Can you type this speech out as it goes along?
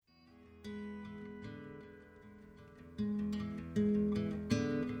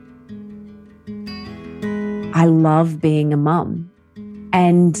I love being a mum.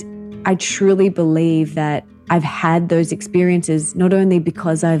 And I truly believe that I've had those experiences not only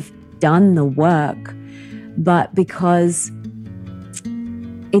because I've done the work, but because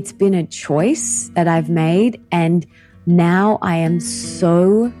it's been a choice that I've made. And now I am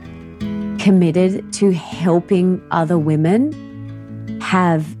so committed to helping other women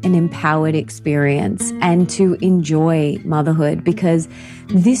have an empowered experience and to enjoy motherhood, because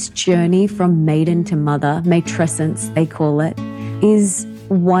this journey from maiden to mother, matrescence they call it, is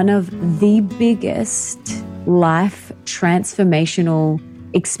one of the biggest life transformational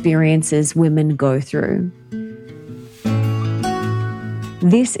experiences women go through.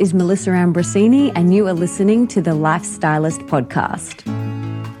 This is Melissa Ambrosini, and you are listening to the Lifestylist Podcast.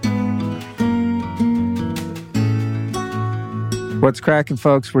 What's cracking,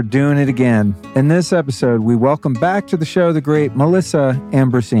 folks? We're doing it again. In this episode, we welcome back to the show the great Melissa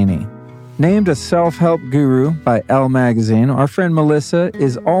Ambrosini. Named a self-help guru by Elle magazine, our friend Melissa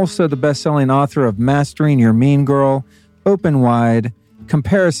is also the best-selling author of Mastering Your Mean Girl, Open Wide,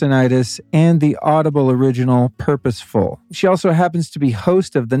 Comparisonitis, and the Audible original Purposeful. She also happens to be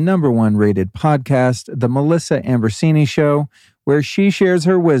host of the #1 rated podcast, The Melissa Ambrosini Show, where she shares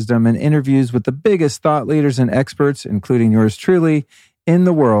her wisdom and interviews with the biggest thought leaders and experts, including yours truly, in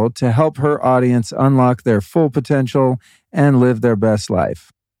the world to help her audience unlock their full potential and live their best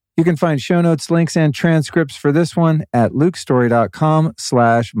life. You can find show notes, links, and transcripts for this one at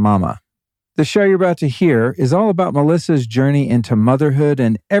lukestory.com/mama. The show you're about to hear is all about Melissa's journey into motherhood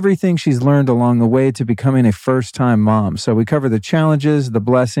and everything she's learned along the way to becoming a first-time mom. So we cover the challenges, the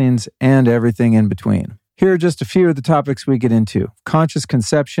blessings, and everything in between. Here are just a few of the topics we get into: conscious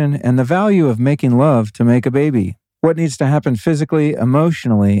conception and the value of making love to make a baby, what needs to happen physically,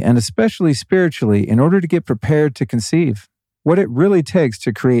 emotionally, and especially spiritually in order to get prepared to conceive, what it really takes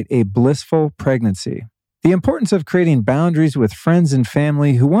to create a blissful pregnancy, the importance of creating boundaries with friends and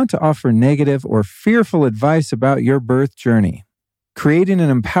family who want to offer negative or fearful advice about your birth journey, creating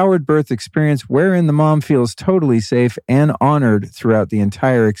an empowered birth experience wherein the mom feels totally safe and honored throughout the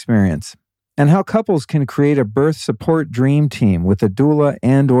entire experience, and how couples can create a birth support dream team with a doula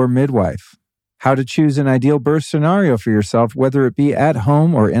and or midwife, how to choose an ideal birth scenario for yourself, whether it be at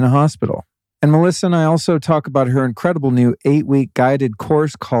home or in a hospital. And Melissa and I also talk about her incredible new 8-week guided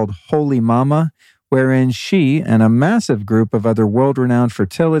course called Holy Mama, wherein she and a massive group of other world-renowned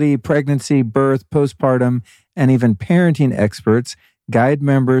fertility, pregnancy, birth, postpartum, and even parenting experts guide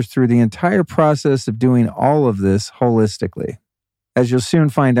members through the entire process of doing all of this holistically. As you'll soon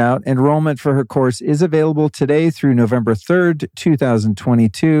find out, enrollment for her course is available today through November 3rd,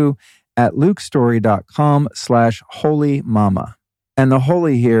 2022 at lukestory.com/holymama. And the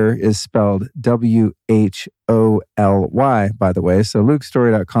holy here is spelled WHOLY, by the way. So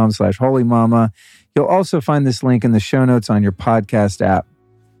lukestory.com/holymama. You'll also find this link in the show notes on your podcast app.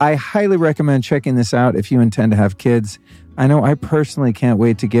 I highly recommend checking this out if you intend to have kids. I know I personally can't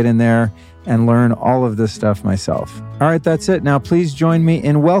wait to get in there and learn all of this stuff myself. All right, that's it. Now, please join me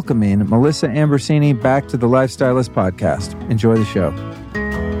in welcoming Melissa Ambrosini back to the Lifestylist Podcast. Enjoy the show.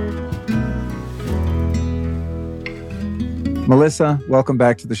 Melissa, welcome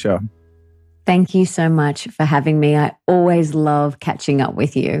back to the show. Thank you so much for having me. I always love catching up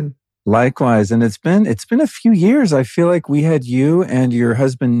with you. Likewise. And it's been a few years. I feel like we had you and your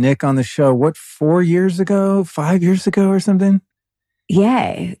husband, Nick, on the show, 4 years ago, 5 years ago or something?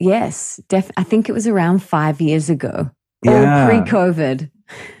 Yeah. Yes. I think it was around 5 years ago. Yeah. Or pre-COVID.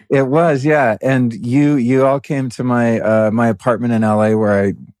 It was, yeah. And you all came to my apartment in LA where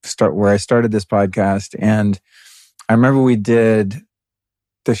I started this podcast. And I remember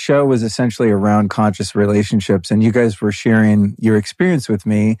the show was essentially around conscious relationships, and you guys were sharing your experience with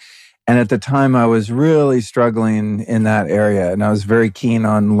me. And at the time, I was really struggling in that area, and I was very keen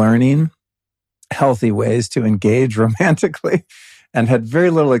on learning healthy ways to engage romantically and had very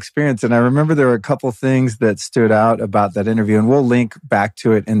little experience. And I remember there were a couple things that stood out about that interview, and we'll link back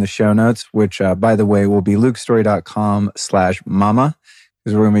to it in the show notes, which, by the way, will be lukestory.com/mama.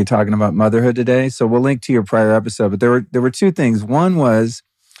 Because we're going to be talking about motherhood today. So we'll link to your prior episode. But there were two things. One was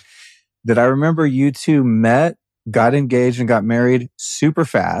that I remember you two met, got engaged, and got married super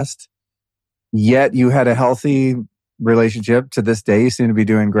fast. Yet you had a healthy relationship to this day. You seem to be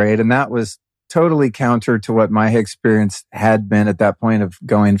doing great. And that was totally counter to what my experience had been at that point of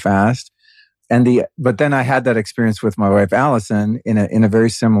going fast. But then I had that experience with my wife, Allison, in a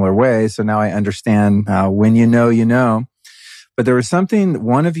very similar way. So now I understand how when you know, you know. But there was something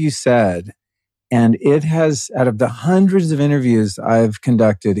one of you said, and it has, out of the hundreds of interviews I've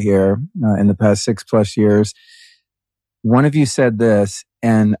conducted here in the past 6+ years, one of you said this,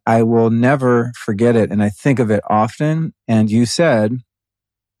 And I will never forget it. And I think of it often. And you said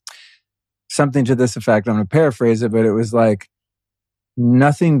something to this effect. I'm going to paraphrase it, but it was like,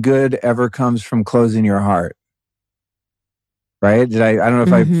 nothing good ever comes from closing your heart. Right? I don't know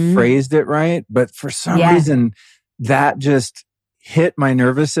if I phrased it right, but for some reason that just hit my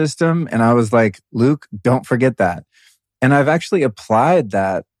nervous system. And I was like, Luke, don't forget that. And I've actually applied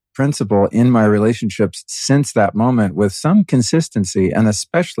that principle in my relationships since that moment with some consistency, and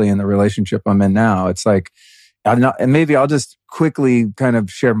especially in the relationship I'm in now. It's like, and maybe I'll just quickly kind of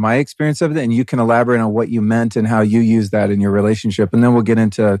share my experience of it, and you can elaborate on what you meant and how you use that in your relationship. And then we'll get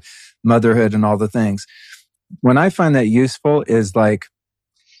into motherhood and all the things. When I find that useful is like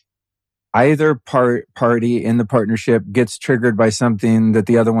either party in the partnership gets triggered by something that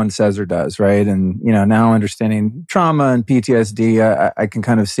the other one says or does, right? And, now understanding trauma and PTSD, I can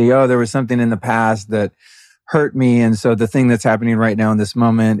kind of see, there was something in the past that hurt me. And so the thing that's happening right now in this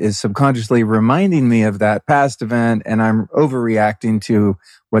moment is subconsciously reminding me of that past event. And I'm overreacting to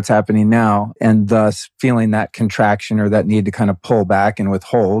what's happening now, and thus feeling that contraction or that need to kind of pull back and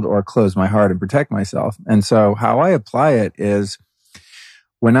withhold or close my heart and protect myself. And so how I apply it is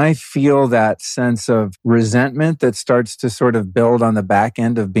when I feel that sense of resentment that starts to sort of build on the back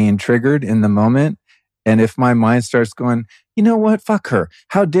end of being triggered in the moment. And if my mind starts going, you know what, fuck her.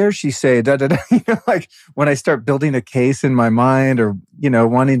 How dare she say da da da? Like when I start building a case in my mind, or,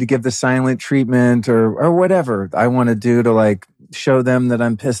 wanting to give the silent treatment or whatever I want to do to like show them that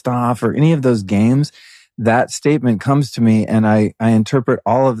I'm pissed off, or any of those games, that statement comes to me, and I interpret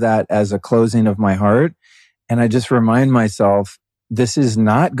all of that as a closing of my heart. And I just remind myself, this is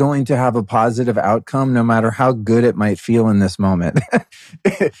not going to have a positive outcome, no matter how good it might feel in this moment.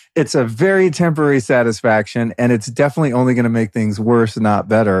 It's a very temporary satisfaction, and it's definitely only going to make things worse, not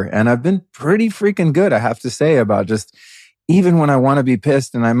better. And I've been pretty freaking good, I have to say, about just, even when I want to be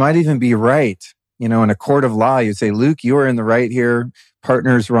pissed, and I might even be right, in a court of law, you'd say, Luke, you are in the right here,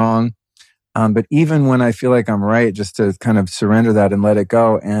 partner's wrong. But even when I feel like I'm right, just to kind of surrender that and let it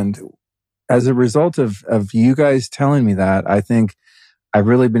go. And as a result of you guys telling me that, I think I've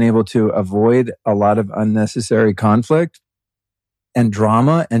really been able to avoid a lot of unnecessary conflict and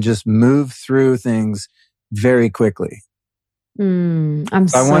drama, and just move through things very quickly. I'm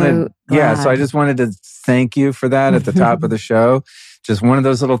so glad. So I just wanted to thank you for that at the top of the show. Just one of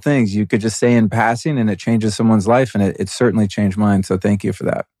those little things you could just say in passing, and it changes someone's life, and it certainly changed mine. So thank you for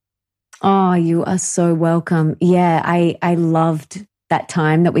that. Oh, you are so welcome. Yeah, I loved that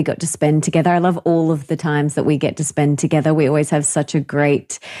time that we got to spend together. I love all of the times that we get to spend together. We always have such a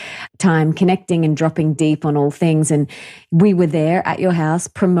great time connecting and dropping deep on all things. And we were there at your house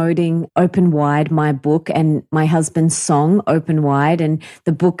promoting Open Wide, my book, and my husband's song, Open Wide. And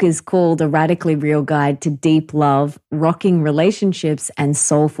the book is called A Radically Real Guide to Deep Love, Rocking Relationships, and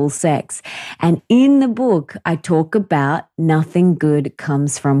Soulful Sex. And in the book, I talk about nothing good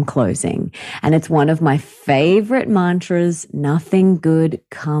comes from closing. And it's one of my favorite mantras, nothing good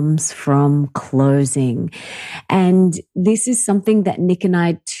comes from closing. And this is something that Nick and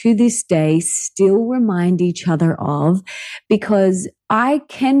I, to this day, still remind each other of, because I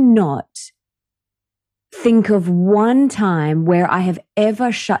cannot think of one time where I have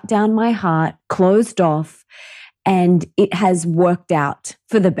ever shut down my heart, closed off, and it has worked out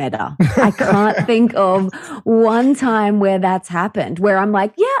for the better. I can't think of one time where that's happened, where I'm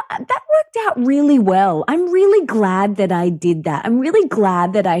like, yeah, that worked out really well. I'm really glad that I did that. I'm really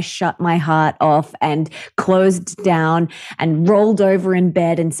glad that I shut my heart off and closed down and rolled over in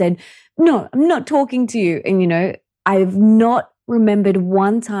bed and said, no, I'm not talking to you. And, I've not remembered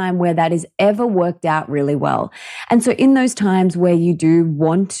one time where that has ever worked out really well. And so in those times where you do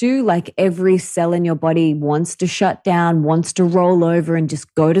want to, like every cell in your body wants to shut down, wants to roll over and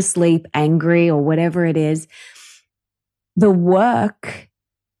just go to sleep angry or whatever it is, the work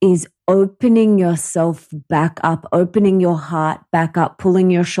is opening yourself back up, opening your heart back up,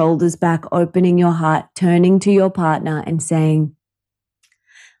 pulling your shoulders back, opening your heart, turning to your partner and saying,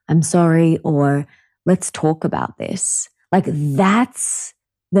 I'm sorry, or let's talk about this. Like that's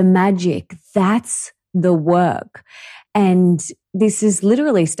the magic. That's the work. And this is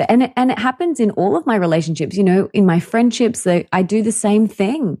literally, and it happens in all of my relationships, in my friendships, I do the same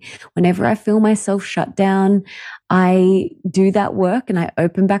thing. Whenever I feel myself shut down, I do that work and I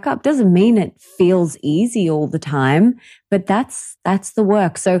open back up. Doesn't mean it feels easy all the time, but that's the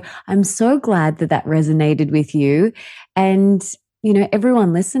work. So I'm so glad that resonated with you. And,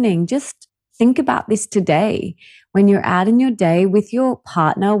 everyone listening, just think about this today. When you're out in your day with your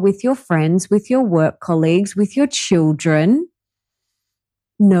partner, with your friends, with your work colleagues, with your children,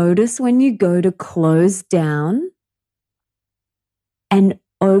 notice when you go to close down and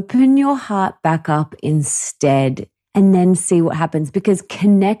open your heart back up instead, and then see what happens, because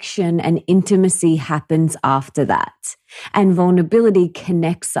connection and intimacy happens after that. And vulnerability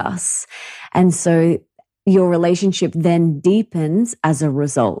connects us. And so your relationship then deepens as a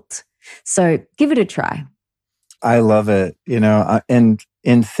result. So give it a try. I love it. And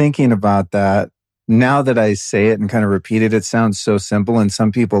in thinking about that, now that I say it and kind of repeat it, it sounds so simple. And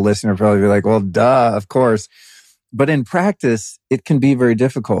some people listening will probably be like, well, duh, of course. But in practice, it can be very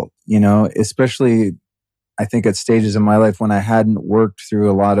difficult, especially I think at stages in my life when I hadn't worked through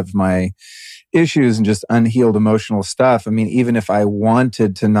a lot of my issues and just unhealed emotional stuff. I mean, even if I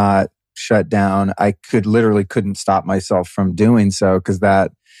wanted to not shut down, I couldn't stop myself from doing so, because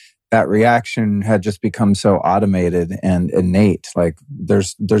that reaction had just become so automated and innate. Like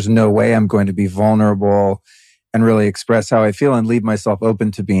there's no way I'm going to be vulnerable and really express how I feel and leave myself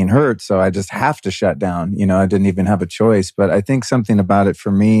open to being hurt. So I just have to shut down. I didn't even have a choice. But I think something about it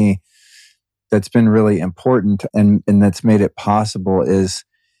for me that's been really important and that's made it possible is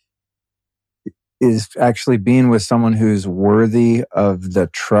actually being with someone who's worthy of the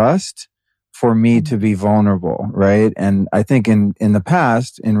trust for me to be vulnerable, right? And I think in the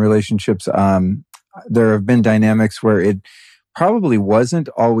past, in relationships, there have been dynamics where it probably wasn't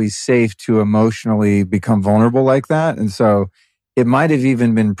always safe to emotionally become vulnerable like that. And so it might have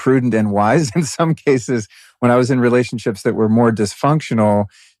even been prudent and wise in some cases when I was in relationships that were more dysfunctional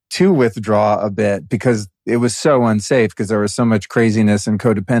to withdraw a bit, because it was so unsafe, because there was so much craziness and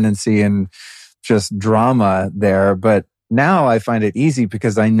codependency and just drama there. But now I find it easy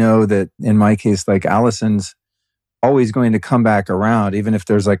because I know that in my case, like Allison's always going to come back around, even if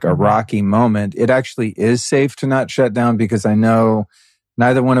there's like a rocky moment. It actually is safe to not shut down because I know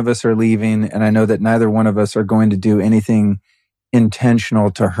neither one of us are leaving, and I know that neither one of us are going to do anything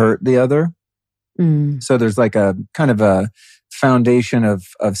intentional to hurt the other. So there's like a kind of a foundation of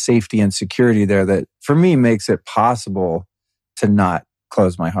safety and security there that for me makes it possible to not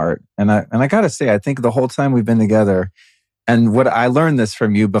close my heart. And I got to say, I think the whole time we've been together, and what I learned this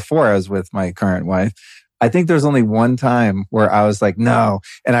from you before I was with my current wife, I think there's only one time where I was like, no.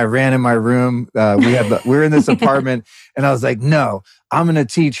 And I ran in my room. We were in this apartment and I was like, no, I'm going to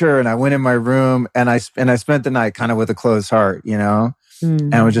teach her. And I went in my room and I spent the night kind of with a closed heart,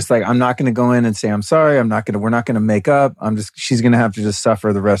 and I was just like, I'm not going to go in and say, I'm sorry. we're not going to make up. She's going to have to just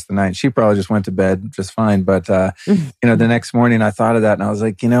suffer the rest of the night. She probably just went to bed just fine. But, the next morning I thought of that and I was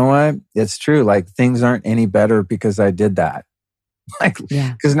like, you know what? It's true. Like things aren't any better because I did that. Like,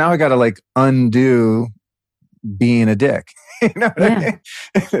 because now I got to like undo being a dick. You know what I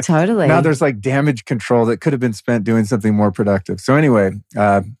mean? Totally. Now there's like damage control that could have been spent doing something more productive. So anyway,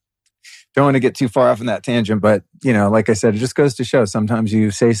 don't want to get too far off in that tangent, but like I said, it just goes to show sometimes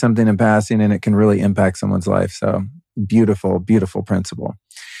you say something in passing and it can really impact someone's life. So beautiful, beautiful principle.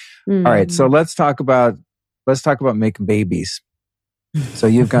 All right. So let's talk about making babies. So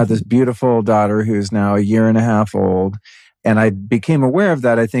you've got this beautiful daughter who's now 1.5 years old. And I became aware of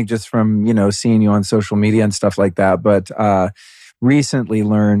that, I think, just from, seeing you on social media and stuff like that. But recently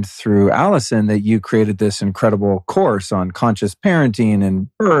learned through Allison that you created this incredible course on conscious parenting and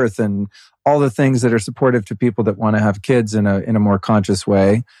birth and all the things that are supportive to people that want to have kids in a more conscious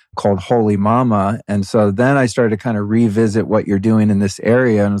way, called Holy Mama. And so then I started to kind of revisit what you're doing in this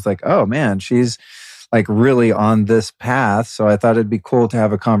area and was like, oh man, she's like really on this path. So I thought it'd be cool to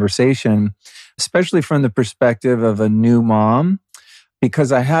have a conversation, especially from the perspective of a new mom,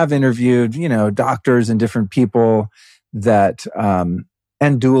 because I have interviewed, doctors and different people that,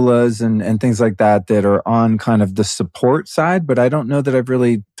 and doulas and things like that are on kind of the support side, but I don't know that I've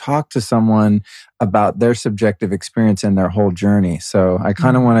really talked to someone about their subjective experience and their whole journey. So I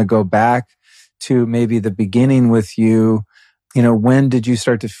kind of want to go back to maybe the beginning with you. When did you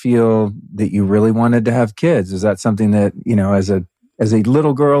start to feel that you really wanted to have kids? Is that something that, as a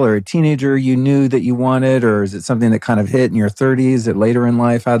little girl or a teenager, you knew that you wanted, or is it something that kind of hit in your 30s, that later in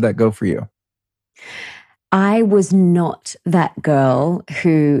life? How'd that go for you? I was not that girl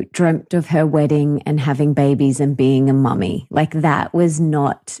who dreamt of her wedding and having babies and being a mummy. Like that was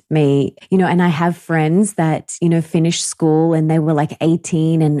not me, and I have friends that, finished school and they were like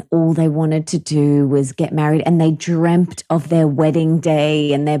 18 and all they wanted to do was get married, and they dreamt of their wedding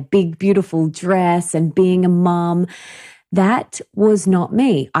day and their big, beautiful dress and being a mom. That was not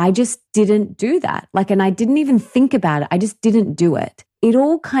me. I just didn't do that. And I didn't even think about it. I just didn't do it. it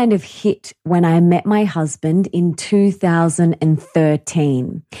all kind of hit when I met my husband in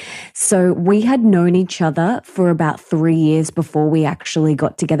 2013. So we had known each other for about 3 years before we actually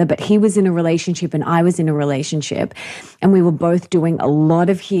got together, but he was in a relationship and I was in a relationship, and we were both doing a lot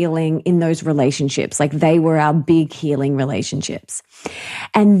of healing in those relationships. Like they were our big healing relationships.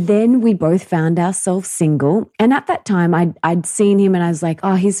 And then we both found ourselves single. And at that time, I'd seen him and I was like,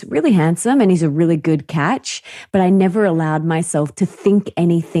 oh, he's really handsome and he's a really good catch. But I never allowed myself to think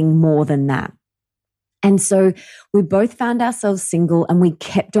anything more than that. And so we both found ourselves single and we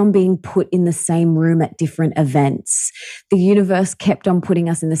kept on being put in the same room at different events. The universe kept on putting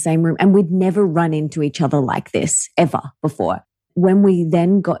us in the same room, and we'd never run into each other like this ever before. When we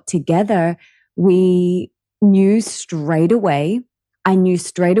then got together, we knew straight away. I knew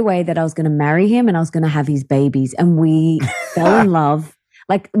straight away that I was going to marry him and I was going to have his babies. And we fell in love.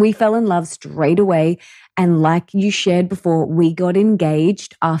 Like we fell in love straight away. And like you shared before, we got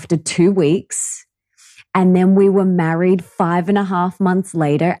engaged after 2 weeks. And then we were married 5.5 months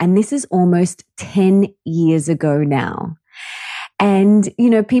later. And this is almost 10 years ago now. And,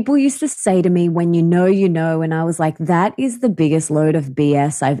 people used to say to me, when you know, you know. And I was like, that is the biggest load of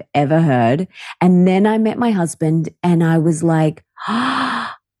BS I've ever heard. And then I met my husband and I was like,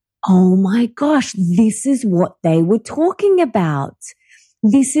 oh my gosh, this is what they were talking about.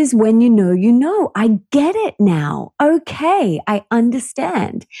 This is when you know, you know. I get it now. Okay, I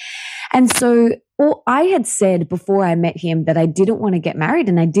understand. And so I had said before I met him that I didn't want to get married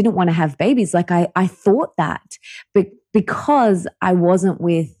and I didn't want to have babies. Like I thought that, but because I wasn't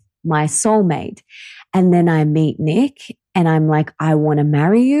with my soulmate. And then I meet Nick and I'm like, I want to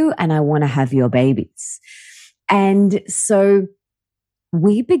marry you and I want to have your babies. And so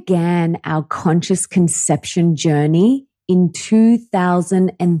we began our conscious conception journey in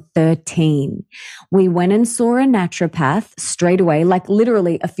 2013. We went and saw a naturopath straight away, like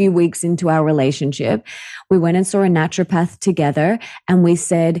literally a few weeks into our relationship. We went and saw a naturopath together and we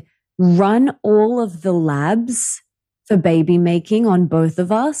said, run all of the labs for baby making on both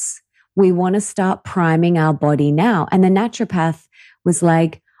of us. We want to start priming our body now. And the naturopath was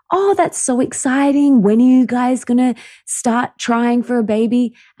like, oh, that's so exciting. When are you guys going to start trying for a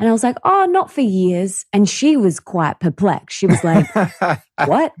baby? And I was like, oh, not for years. And she was quite perplexed. She was like,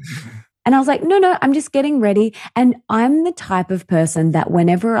 what? And I was like, no, I'm just getting ready. And I'm the type of person that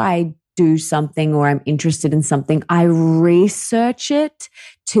whenever I do something or I'm interested in something, I research it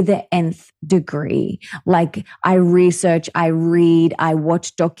to the nth degree. Like I research, I read, I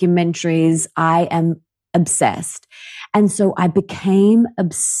watch documentaries. I am obsessed. And so I became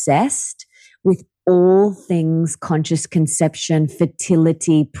obsessed with all things conscious conception,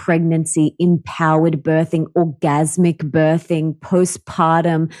 fertility, pregnancy, empowered birthing, orgasmic birthing,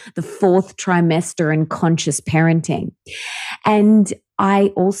 postpartum, the 4th trimester, and conscious parenting. And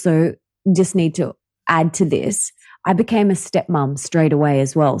I also just need to add to this, I became a stepmom straight away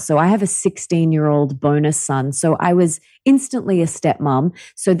as well. So I have a 16-year-old bonus son. So I was instantly a stepmom.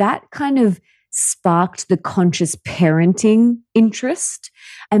 So that kind of sparked the conscious parenting interest.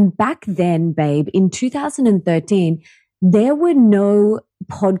 And back then, babe, in 2013, there were no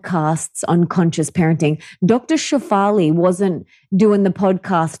podcasts on conscious parenting. Dr. Shafali wasn't doing the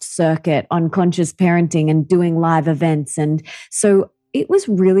podcast circuit on conscious parenting and doing live events. And so it was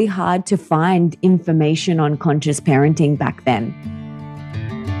really hard to find information on conscious parenting back then.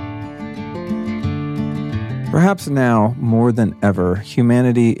 Perhaps now, more than ever,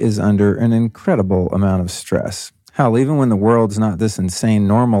 humanity is under an incredible amount of stress. Hell, even when the world's not this insane,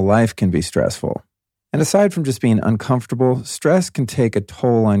 normal life can be stressful. And aside from just being uncomfortable, stress can take a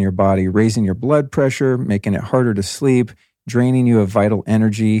toll on your body, raising your blood pressure, making it harder to sleep, draining you of vital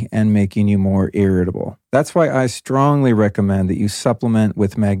energy, and making you more irritable. That's why I strongly recommend that you supplement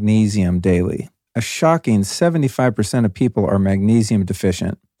with magnesium daily. A shocking 75% of people are magnesium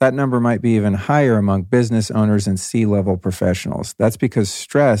deficient. That number might be even higher among business owners and C-level professionals. That's because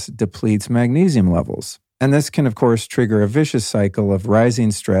stress depletes magnesium levels. And this can, of course, trigger a vicious cycle of rising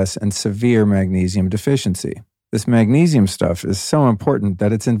stress and severe magnesium deficiency. This magnesium stuff is so important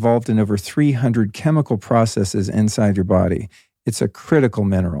that it's involved in over 300 chemical processes inside your body. It's a critical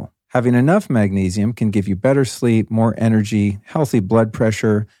mineral. Having enough magnesium can give you better sleep, more energy, healthy blood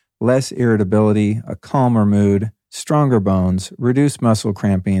pressure, less irritability, a calmer mood, stronger bones, reduced muscle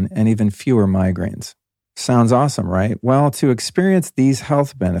cramping, and even fewer migraines. Sounds awesome, right? Well, to experience these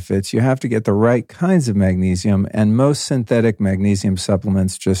health benefits, you have to get the right kinds of magnesium, and most synthetic magnesium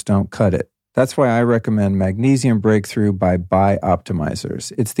supplements just don't cut it. That's why I recommend Magnesium Breakthrough by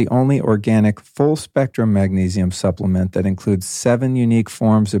Bioptimizers. It's the only organic, full-spectrum magnesium supplement that includes 7 unique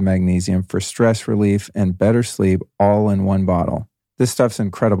forms of magnesium for stress relief and better sleep all in one bottle. This stuff's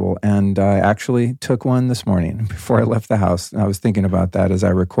incredible. And I actually took one this morning before I left the house. And I was thinking about that as I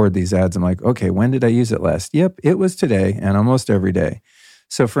record these ads. I'm like, okay, when did I use it last? Yep, it was today and almost every day.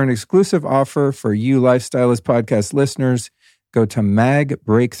 So for an exclusive offer for you Lifestylist Podcast listeners, go to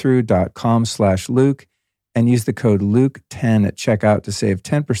magbreakthrough.com/Luke and use the code Luke10 at checkout to save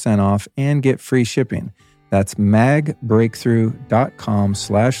 10% off and get free shipping. That's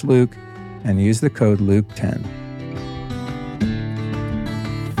magbreakthrough.com/Luke and use the code Luke10.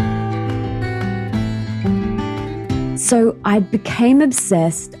 So I became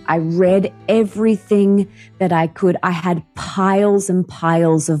obsessed. I read everything that I could. I had piles and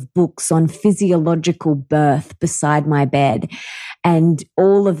piles of books on physiological birth beside my bed and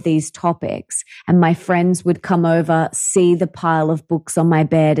all of these topics. And my friends would come over, see the pile of books on my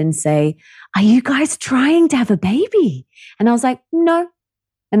bed and say, "Are you guys trying to have a baby?" And I was like, "No."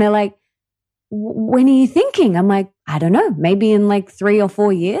 And they're like, "When are you thinking?" I'm like, "I don't know, maybe in like 3 or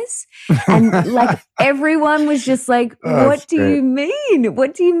 4 years." And like everyone was just like, "What do you mean?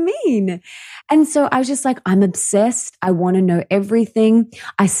 What do you mean?" And so I was just like, I'm obsessed. I want to know everything.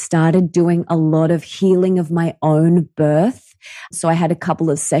 I started doing a lot of healing of my own birth. So I had a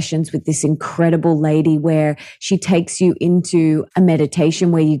couple of sessions with this incredible lady where she takes you into a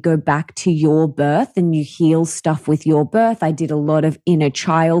meditation where you go back to your birth and you heal stuff with your birth. I did a lot of inner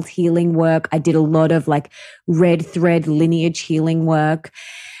child healing work. I did a lot of like red thread lineage healing work.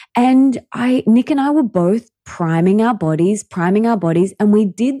 And Nick and I were both priming our bodies. And we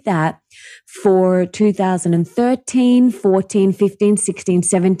did that for 2013, 14, 15, 16,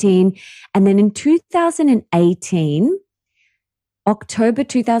 17. And then in 2018, October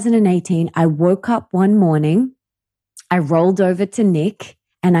 2018, I woke up one morning, I rolled over to Nick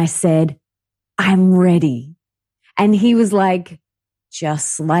and I said, "I'm ready." And he was like,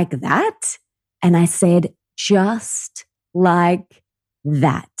 "Just like that?" And I said, "Just like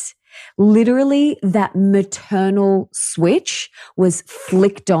that." Literally, that maternal switch was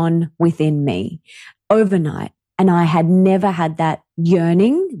flicked on within me overnight. And I had never had that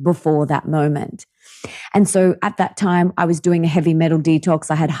yearning before that moment. And so at that time, I was doing a heavy metal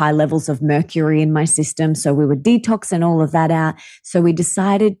detox. I had high levels of mercury in my system. So we were detoxing all of that out. So we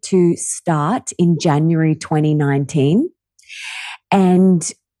decided to start in January 2019.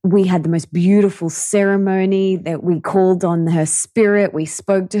 And we had the most beautiful ceremony that we called on her spirit. We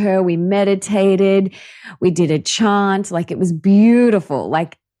spoke to her. We meditated. We did a chant. Like it was beautiful,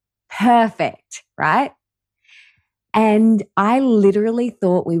 like perfect, right? And I literally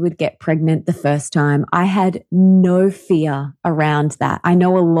thought we would get pregnant the first time. I had no fear around that. I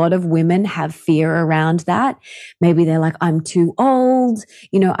know a lot of women have fear around that. Maybe they're like, "I'm too old."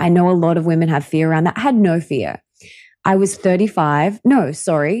 I know a lot of women have fear around that. I had no fear. I was 35. No,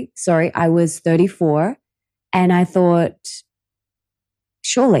 sorry. I was 34. And I thought,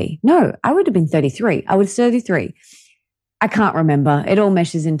 surely, no, I would have been 33. I was 33. I can't remember. It all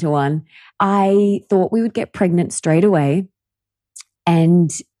meshes into one. I thought we would get pregnant straight away,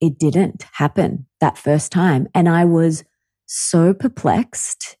 and it didn't happen that first time. And I was so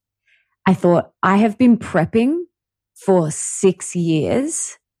perplexed. I thought, I have been prepping for 6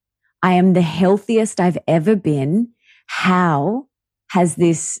 years. I am the healthiest I've ever been. How has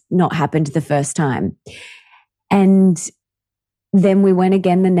this not happened the first time? And then we went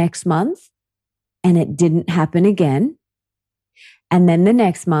again the next month, and it didn't happen again. And then the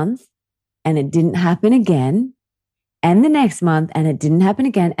next month, and it didn't happen again. And the next month, and it didn't happen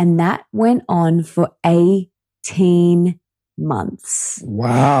again. And that went on for 18 months.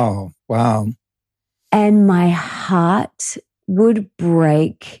 Wow. And my heart would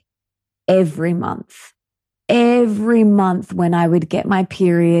break every month. Every month when I would get my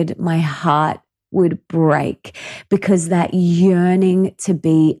period, my heart would break because that yearning to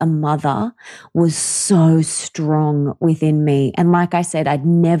be a mother was so strong within me. And like I said, I'd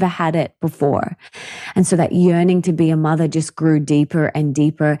never had it before. And so that yearning to be a mother just grew deeper and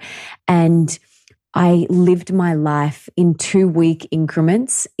deeper. And I lived my life in 2-week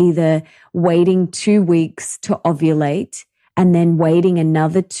increments, either waiting 2 weeks to ovulate and then waiting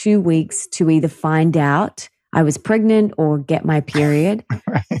another 2 weeks to either find out I was pregnant or get my period.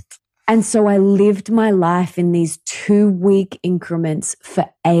 Right. And so I lived my life in these 2-week increments for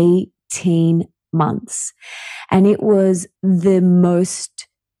 18 months. And it was the most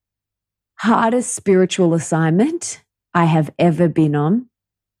hardest spiritual assignment I have ever been on.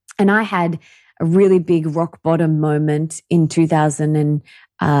 And I had a really big rock bottom moment in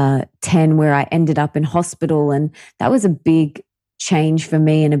 2010 where I ended up in hospital. And that was a big change for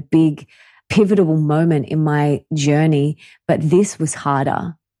me and a big pivotal moment in my journey. But this was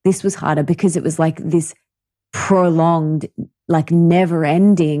harder. This was harder because it was like this prolonged like never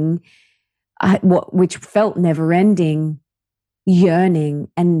ending, which felt never ending yearning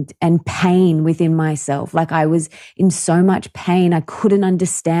and pain within myself. Like I was in so much pain. I couldn't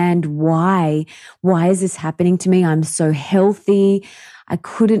understand why is this happening to me? I'm so healthy. I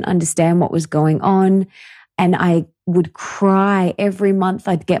couldn't understand what was going on. And I would cry every month.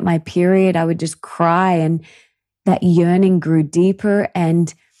 I'd get my period. I would just cry, and that yearning grew deeper.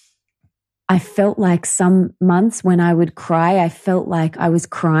 And I felt like some months when I would cry, I felt like I was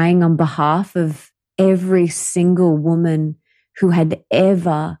crying on behalf of every single woman who had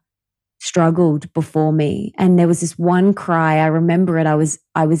ever struggled before me. And there was this one cry, I remember it. I was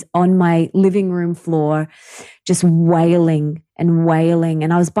on my living room floor, just wailing and wailing.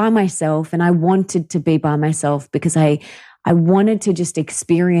 And I was by myself, and I wanted to be by myself because I wanted to just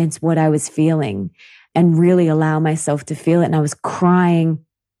experience what I was feeling and really allow myself to feel it. And I was crying,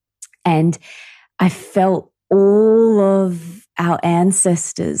 and I felt all of our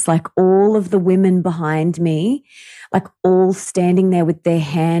ancestors, like all of the women behind me, like all standing there with their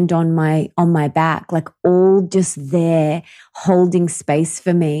hand on my back, like all just there holding space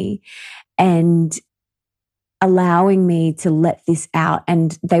for me and allowing me to let this out.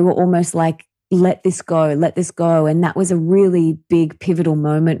 And they were almost like, let this go, let this go. And that was a really big pivotal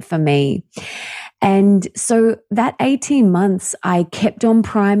moment for me. And so that 18 months, I kept on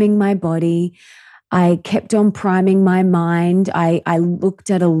priming my body. I kept on priming my mind. I looked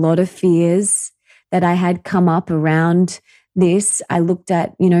at a lot of fears that I had come up around this. I looked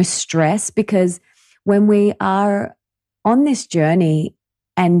at, stress, because when we are on this journey,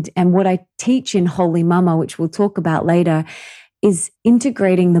 and what I teach in Holy Mama, which we'll talk about later, is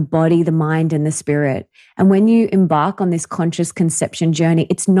integrating the body, the mind, and the spirit. And when you embark on this conscious conception journey,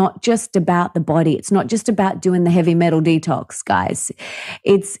 it's not just about the body. It's not just about doing the heavy metal detox, guys.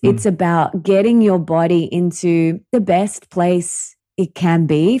 It's about getting your body into the best place it can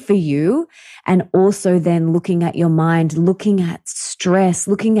be for you. And also then looking at your mind, looking at stress,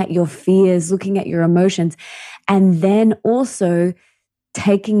 looking at your fears, looking at your emotions, and then also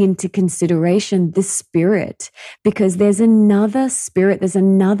taking into consideration the spirit, because there's another spirit, there's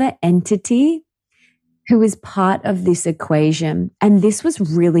another entity who is part of this equation. And this was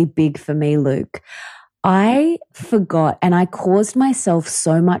really big for me, Luke. I forgot, and I caused myself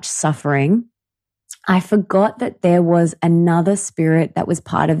so much suffering. I forgot that there was another spirit that was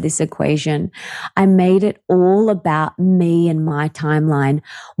part of this equation. I made it all about me and my timeline.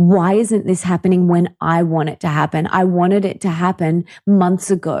 Why isn't this happening when I want it to happen? I wanted it to happen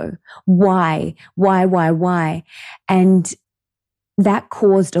months ago. Why? And that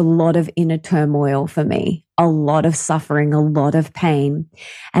caused a lot of inner turmoil for me, a lot of suffering, a lot of pain.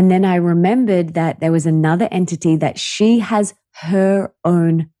 And then I remembered that there was another entity that she has her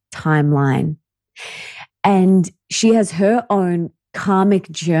own timeline. And she has her own karmic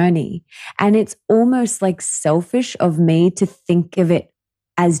journey. And it's almost like selfish of me to think of it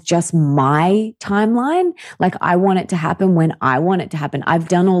as just my timeline. Like I want it to happen when I want it to happen. I've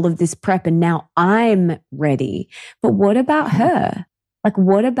done all of this prep and now I'm ready. But what about her? Like,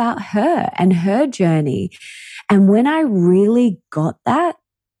 what about her and her journey? And when I really got that,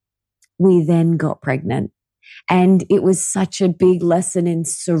 we then got pregnant. And it was such a big lesson in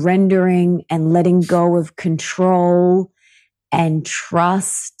surrendering and letting go of control and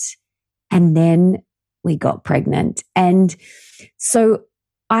trust. And then we got pregnant. And so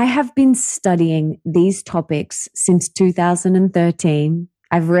I have been studying these topics since 2013.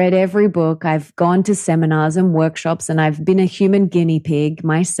 I've read every book. I've gone to seminars and workshops, and I've been a human guinea pig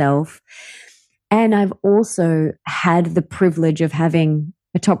myself. And I've also had the privilege of having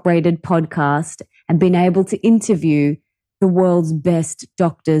a top-rated podcast and been able to interview the world's best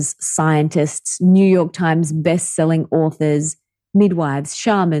doctors, scientists, New York Times best-selling authors, midwives,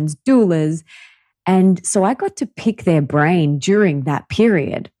 shamans, doulas. And so I got to pick their brain during that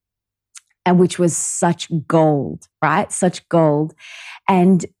period, and which was such gold, right? Such gold.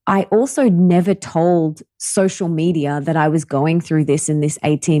 And I also never told social media that I was going through this in this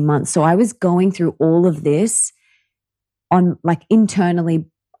 18 months. So I was going through all of this on like internally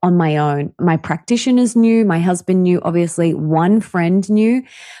on my own. My practitioners knew, my husband knew, obviously one friend knew,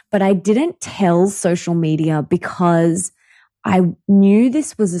 but I didn't tell social media because I knew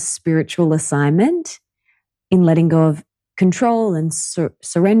this was a spiritual assignment in letting go of control and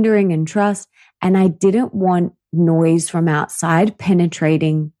surrendering and trust. And I didn't want noise from outside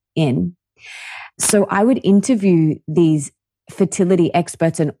penetrating in. So I would interview these fertility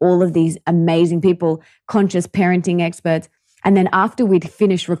experts and all of these amazing people, conscious parenting experts. And then after we'd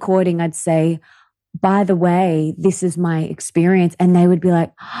finish recording, I'd say, by the way, this is my experience. And they would be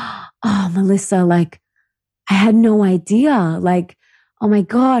like, oh, Melissa, like, I had no idea. Like, oh my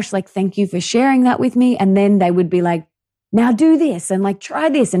gosh, like, thank you for sharing that with me. And then they would be like, now do this and like, try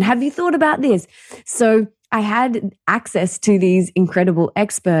this. And have you thought about this? So I had access to these incredible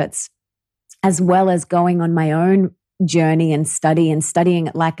experts, as well as going on my own journey and studying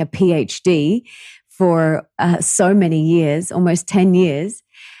it like a PhD for so many years, almost 10 years.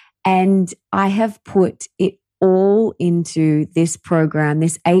 And I have put it all into this program,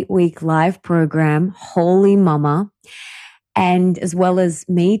 this 8-week live program, Holy Mama. And as well as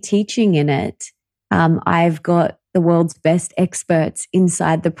me teaching in it, I've got the world's best experts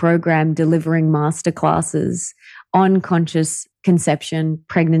inside the program delivering masterclasses on conscious conception,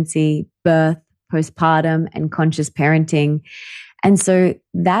 pregnancy, birth, postpartum, and conscious parenting. And so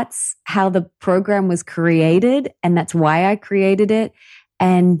that's how the program was created, and that's why I created it.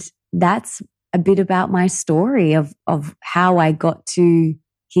 And that's a bit about my story of how I got to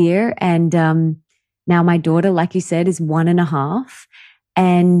here. And now my daughter, like you said, is 1.5.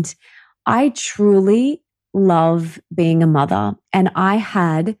 And I truly love being a mother. And I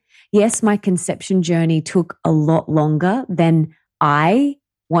had, yes, my conception journey took a lot longer than I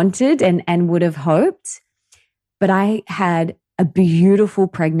wanted and would have hoped. But I had a beautiful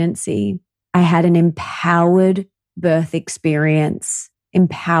pregnancy. I had an empowered birth experience,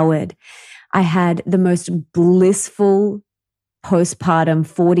 empowered. I had the most blissful postpartum,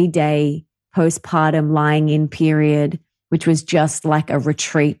 40-day postpartum lying in period, which was just like a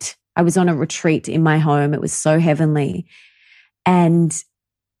retreat. I was on a retreat in my home. It was so heavenly. And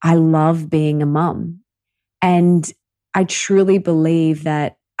I love being a mum. And I truly believe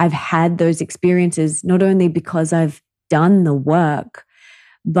that I've had those experiences, not only because I've done the work,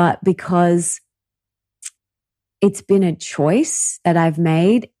 but because it's been a choice that I've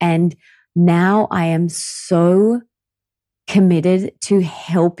made. And now I am so committed to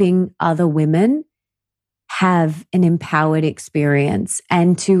helping other women have an empowered experience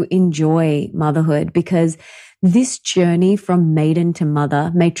and to enjoy motherhood, because this journey from maiden to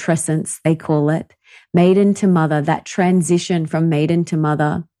mother, matrescence, they call it, maiden to mother, that transition from maiden to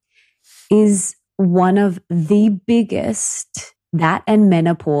mother is one of the biggest, that and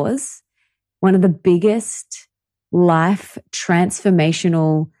menopause, one of the biggest life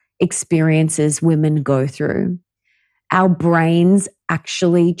transformational experiences women go through. Our brains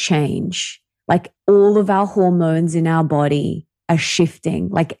actually change. Like all of our hormones in our body are shifting,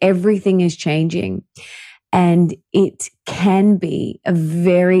 like everything is changing. And it can be a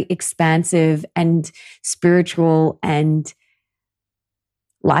very expansive and spiritual and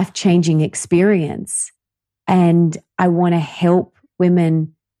life-changing experience. And I want to help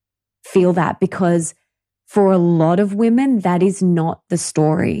women feel that, because for a lot of women, that is not the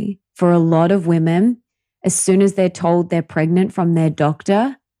story. For a lot of women, as soon as they're told they're pregnant from their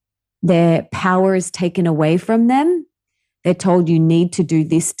doctor, their power is taken away from them. They're told you need to do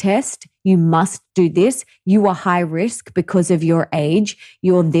this test. You must do this. You are high risk because of your age.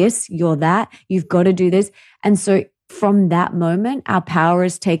 You're this, you're that. You've got to do this. And so from that moment, our power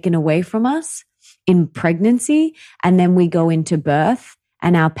is taken away from us in pregnancy. And then we go into birth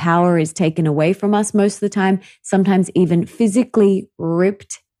and our power is taken away from us most of the time, sometimes even physically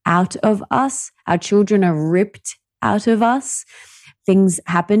ripped out of us. Our children are ripped out of us. Things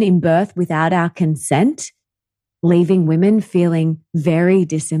happen in birth without our consent, leaving women feeling very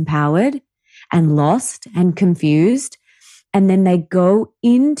disempowered and lost and confused. And then they go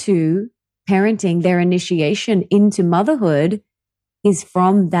into parenting. Their initiation into motherhood is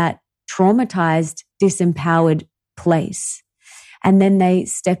from that traumatized, disempowered place. And then they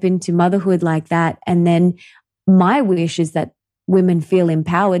step into motherhood like that. And then my wish is that women feel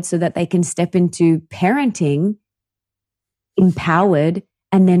empowered so that they can step into parenting empowered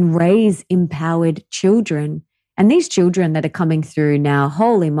and then raise empowered children. And these children that are coming through now,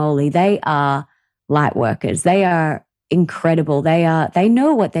 holy moly, they are light workers. They are incredible. They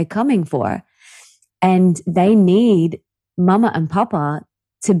know what they're coming for. And they need mama and papa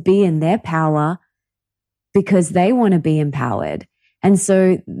to be in their power because they want to be empowered. And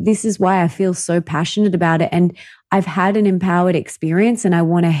so this is why I feel so passionate about it. And I've had an empowered experience and I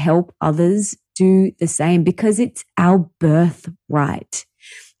want to help others do the same, because it's our birthright.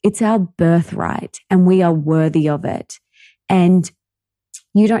 It's our birthright and we are worthy of it. And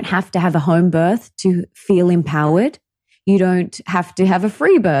you don't have to have a home birth to feel empowered. You don't have to have a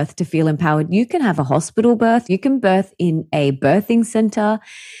free birth to feel empowered. You can have a hospital birth. You can birth in a birthing center.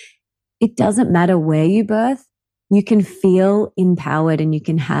 It doesn't matter where you birth. You can feel empowered and you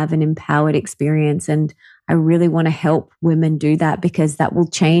can have an empowered experience. And I really want to help women do that, because that will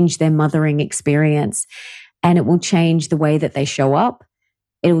change their mothering experience and it will change the way that they show up.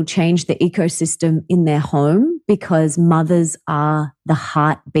 It will change the ecosystem in their home because mothers are the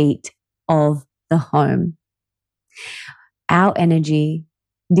heartbeat of the home. Our energy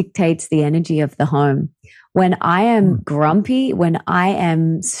dictates the energy of the home. When I am grumpy, when I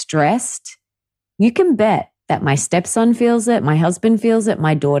am stressed, you can bet that my stepson feels it, my husband feels it,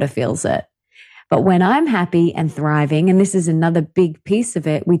 my daughter feels it. But when I'm happy and thriving, and this is another big piece of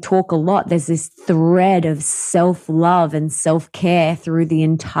it, we talk a lot. There's this thread of self-love and self-care through the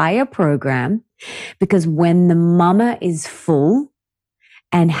entire program, because when the mama is full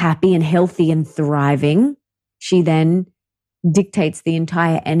and happy and healthy and thriving, she then dictates the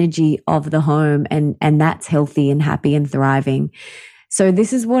entire energy of the home, and that's healthy and happy and thriving. So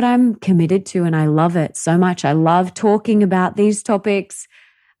this is what I'm committed to, and I love it so much. I love talking about these topics.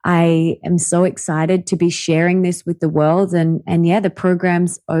 I am so excited to be sharing this with the world, and yeah, the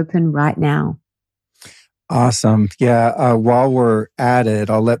program's open right now. Awesome. Yeah. While we're at it,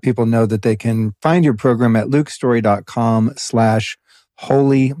 I'll let people know that they can find your program at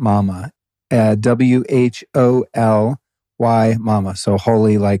lukestory.com/holymama, WHOLY mama. So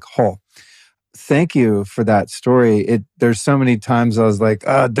holy, like whole. Thank you for that story. There's so many times I was like,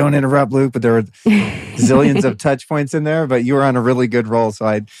 don't interrupt, Luke, but there were zillions of touch points in there, but you were on a really good roll. So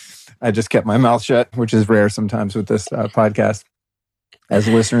I just kept my mouth shut, which is rare sometimes with this podcast, as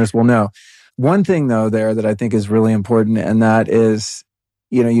listeners will know. One thing though there that I think is really important, and that is,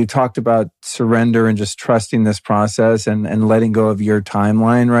 you talked about surrender and just trusting this process and letting go of your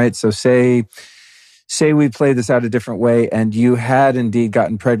timeline, right? So say we play this out a different way and you had indeed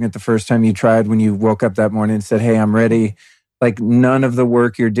gotten pregnant the first time you tried, when you woke up that morning and said, hey, I'm ready. Like, none of the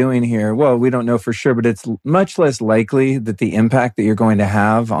work you're doing here, well, we don't know for sure, but it's much less likely that the impact that you're going to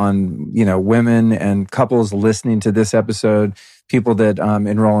have on, women and couples listening to this episode, people that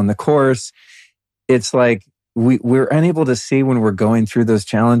enroll in the course, it's like we're unable to see when we're going through those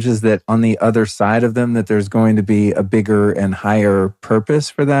challenges that on the other side of them, that there's going to be a bigger and higher purpose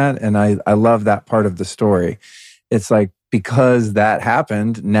for that. And I love that part of the story. It's like, because that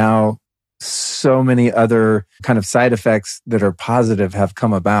happened, now so many other kind of side effects that are positive have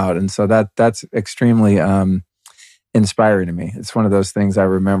come about. And so that's extremely inspiring to me. It's one of those things I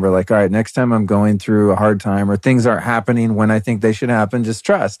remember, like, all right, next time I'm going through a hard time or things aren't happening when I think they should happen, just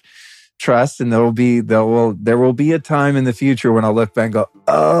trust, and there will be a time in the future when I'll look back and go,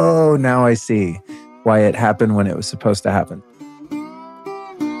 oh, now I see why it happened when it was supposed to happen.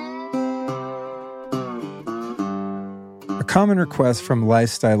 A common request from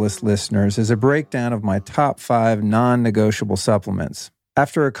Lifestylist listeners is a breakdown of my top 5 non-negotiable supplements.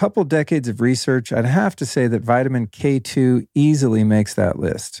 After a couple decades of research, I'd have to say that vitamin K2 easily makes that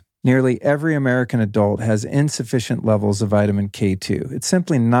list. Nearly every American adult has insufficient levels of vitamin K2. It's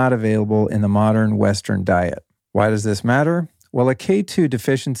simply not available in the modern Western diet. Why does this matter? Well, a K2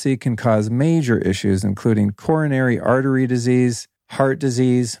 deficiency can cause major issues, including coronary artery disease, heart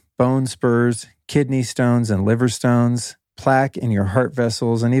disease, bone spurs, kidney stones and liver stones, plaque in your heart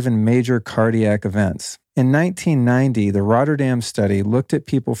vessels, and even major cardiac events. In 1990, the Rotterdam study looked at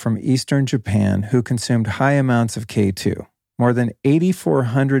people from Eastern Japan who consumed high amounts of K2. More than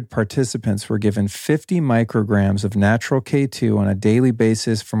 8,400 participants were given 50 micrograms of natural K2 on a daily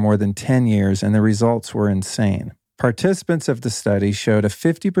basis for more than 10 years, and the results were insane. Participants of the study showed a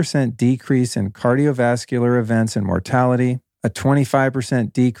 50% decrease in cardiovascular events and mortality, a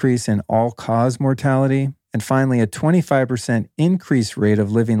 25% decrease in all-cause mortality, and finally, a 25% increased rate of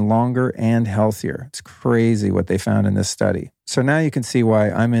living longer and healthier. It's crazy what they found in this study. So now you can see why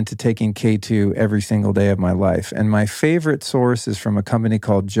I'm into taking K2 every single day of my life. And my favorite source is from a company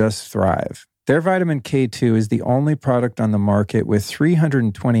called Just Thrive. Their vitamin K2 is the only product on the market with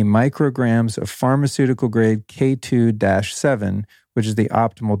 320 micrograms of pharmaceutical-grade K2-7, which is the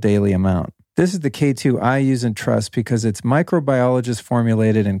optimal daily amount. This is the K2 I use and trust because it's microbiologist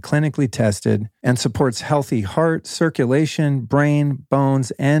formulated and clinically tested and supports healthy heart, circulation, brain,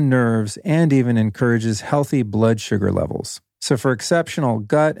 bones, and nerves, and even encourages healthy blood sugar levels. So for exceptional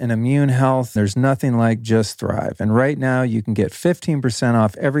gut and immune health, there's nothing like Just Thrive. And right now you can get 15%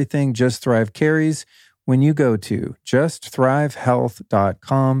 off everything Just Thrive carries when you go to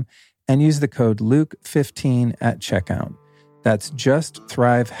justthrivehealth.com and use the code Luke15 at checkout. That's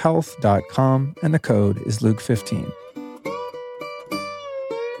justthrivehealth.com, and the code is Luke15.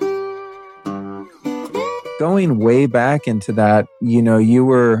 Going way back into that, you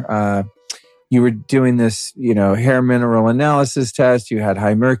were doing this, hair mineral analysis test. You had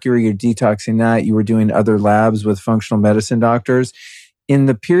high mercury. You're detoxing that. You were doing other labs with functional medicine doctors. In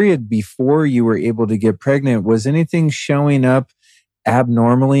the period before you were able to get pregnant, was anything showing up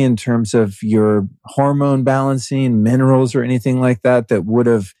abnormally in terms of your hormone balancing, minerals, or anything like that that would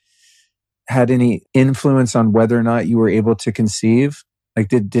have had any influence on whether or not you were able to conceive? Like,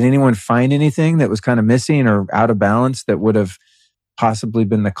 did anyone find anything that was kind of missing or out of balance that would have possibly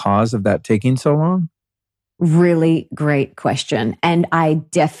been the cause of that taking so long? Really great question. And I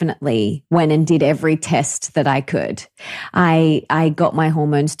definitely went and did every test that I could. I got my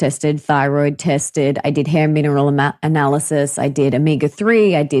hormones tested, thyroid tested. I did hair mineral analysis. I did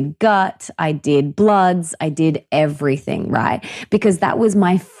omega-3. I did gut. I did bloods. I did everything, right? Because that was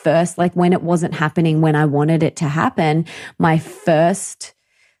my first, like when it wasn't happening when I wanted it to happen, my first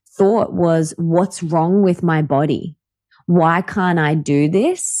thought was, what's wrong with my body? Why can't I do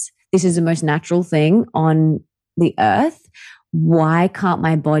this? This is the most natural thing on the earth. Why can't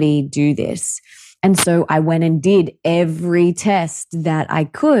my body do this? And so I went and did every test that I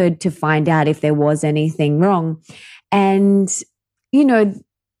could to find out if there was anything wrong. And,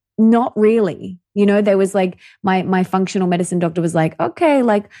 not really. There was like my functional medicine doctor was like, okay,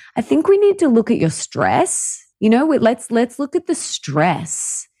 like, I think we need to look at your stress. Let's look at the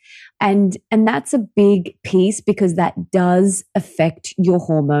stress. And that's a big piece because that does affect your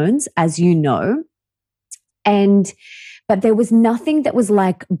hormones, as you know. But there was nothing that was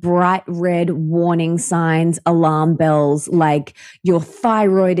like bright red warning signs, alarm bells, like your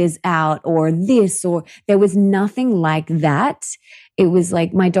thyroid is out or this, or there was nothing like that. It was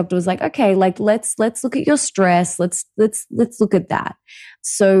like, my doctor was like, okay, like let's look at your stress. Let's look at that.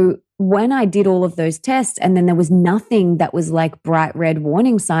 So when I did all of those tests and then there was nothing that was like bright red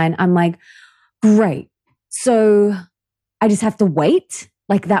warning sign, I'm like, great. So I just have to wait.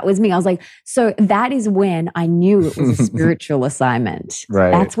 Like that was me. I was like, so that is when I knew it was a spiritual assignment.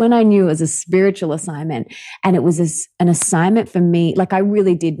 Right. That's when I knew it was a spiritual assignment. And it was an assignment for me. Like I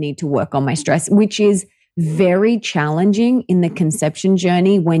really did need to work on my stress, which is very challenging in the conception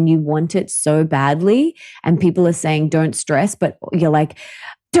journey when you want it so badly and people are saying, don't stress, but you're like,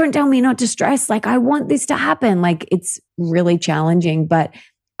 don't tell me not to stress. Like, I want this to happen. Like, it's really challenging, but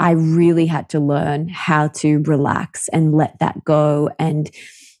I really had to learn how to relax and let that go and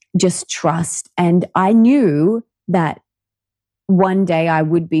just trust. And I knew that one day I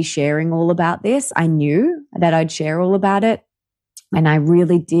would be sharing all about this. I knew that I'd share all about it. And I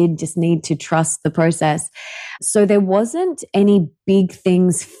really did just need to trust the process. So there wasn't any big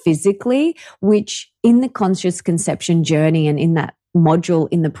things physically, which in the conscious conception journey and in that module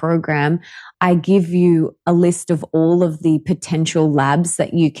in the program, I give you a list of all of the potential labs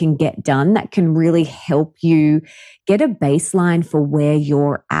that you can get done that can really help you get a baseline for where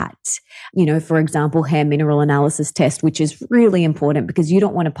you're at. For example, hair mineral analysis test, which is really important because you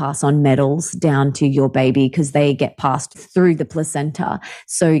don't want to pass on metals down to your baby because they get passed through the placenta.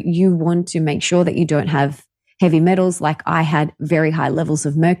 So you want to make sure that you don't have heavy metals. Like I had very high levels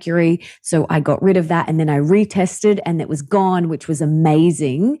of mercury. So I got rid of that and then I retested and it was gone, which was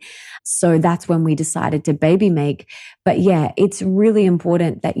amazing. So that's when we decided to baby make. But yeah, it's really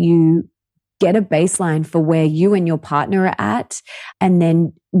important that you get a baseline for where you and your partner are at and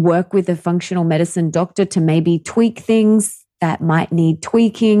then work with a functional medicine doctor to maybe tweak things that might need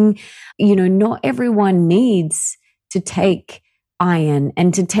tweaking. Not everyone needs to take iron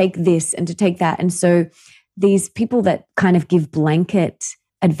and to take this and to take that. And so these people that kind of give blanket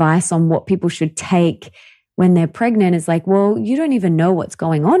advice on what people should take when they're pregnant is like, well, you don't even know what's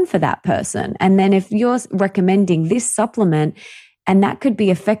going on for that person. And then if you're recommending this supplement and that could be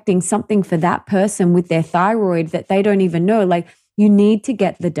affecting something for that person with their thyroid that they don't even know, like you need to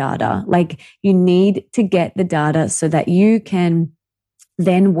get the data. Like you need to get the data so that you can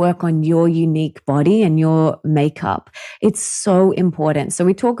then work on your unique body and your makeup. It's so important. So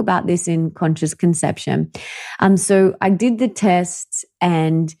we talk about this in conscious conception. So I did the tests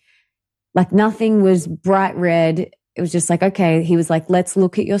and like nothing was bright red. It was just like, okay, he was like, let's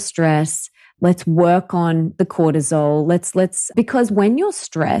look at your stress. Let's work on the cortisol. Because when you're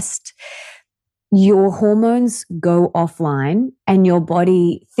stressed, your hormones go offline and your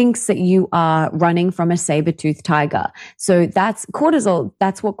body thinks that you are running from a saber-toothed tiger. So that's cortisol.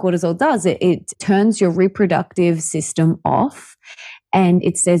 That's what cortisol does. It turns your reproductive system off and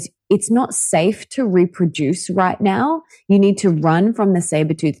it says it's not safe to reproduce right now. You need to run from the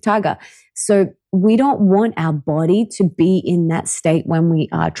saber-toothed tiger. So we don't want our body to be in that state when we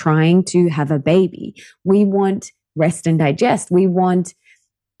are trying to have a baby. We want rest and digest. We want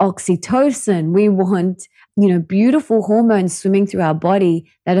oxytocin. We want, beautiful hormones swimming through our body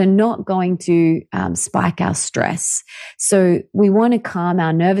that are not going to spike our stress. So we want to calm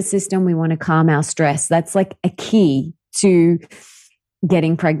our nervous system. We want to calm our stress. That's like a key to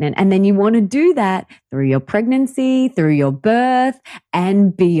getting pregnant. And then you want to do that through your pregnancy, through your birth,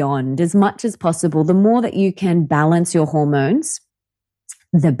 and beyond as much as possible. The more that you can balance your hormones,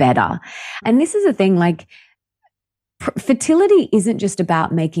 the better. And this is a thing, like, fertility isn't just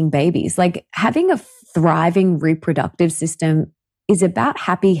about making babies. Like, having a thriving reproductive system is about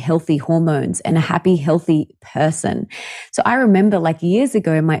happy, healthy hormones and a happy, healthy person. So I remember, like, years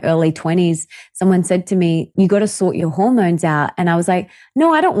ago in my early 20s, someone said to me, you got to sort your hormones out. And I was like,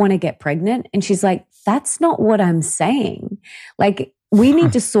 no, I don't want to get pregnant. And she's like, that's not what I'm saying. Like, we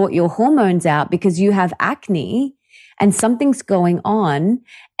need to sort your hormones out because you have acne and something's going on,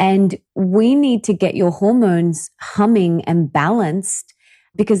 and we need to get your hormones humming and balanced,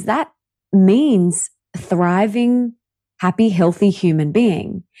 because that means thriving, happy, healthy human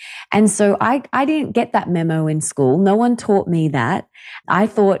being. And so I didn't get that memo in school. No one taught me that. I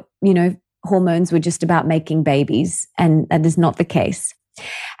thought, hormones were just about making babies, and that is not the case.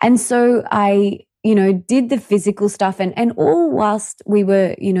 And so I, did the physical stuff, and all whilst we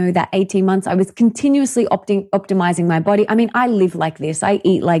were, that 18 months, I was continuously optimizing my body. I mean, I live like this. I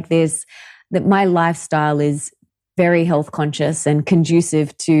eat like this. That my lifestyle is very health conscious and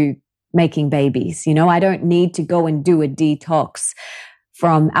conducive to making babies. I don't need to go and do a detox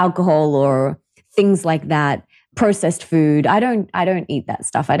from alcohol or things like that. Processed food. I don't eat that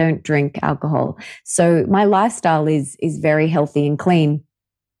stuff. I don't drink alcohol. So my lifestyle is very healthy and clean.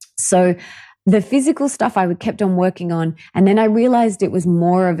 So the physical stuff I kept on working on. And then I realized it was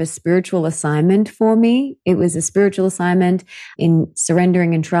more of a spiritual assignment for me. It was a spiritual assignment in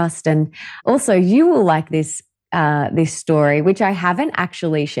surrendering and trust. And also, you will like this story, which I haven't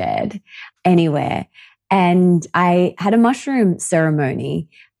actually shared anywhere. And I had a mushroom ceremony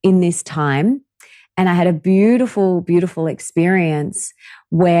in this time. And I had a beautiful, beautiful experience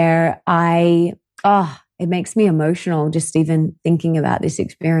where it makes me emotional just even thinking about this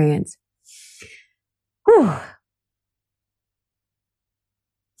experience. Whew.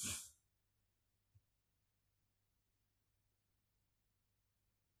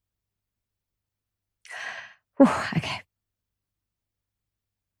 Whew, okay.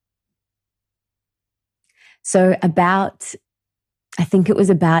 So I think it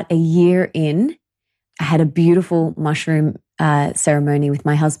was about a year in, I had a beautiful mushroom ceremony with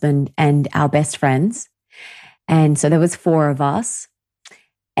my husband and our best friends. And so there was 4 of us.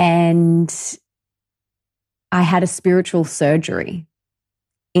 And I had a spiritual surgery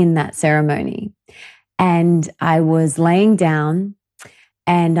in that ceremony. And I was laying down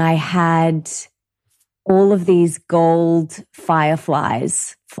and I had all of these gold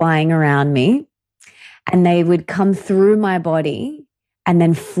fireflies flying around me. And they would come through my body and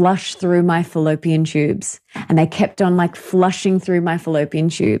then flush through my fallopian tubes. And they kept on like flushing through my fallopian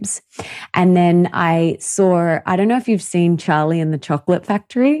tubes. And then I don't know if you've seen Charlie and the Chocolate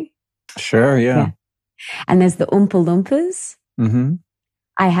Factory. Sure, yeah. And there's the Oompa Loompas. Mm-hmm.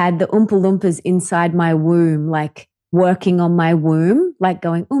 I had the Oompa Loompas inside my womb, like working on my womb, like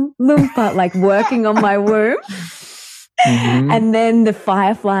going Loompa, like working on my womb. Mm-hmm. And then the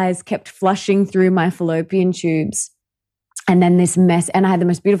fireflies kept flushing through my fallopian tubes. And then and I had the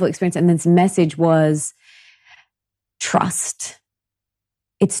most beautiful experience. And this message was, trust.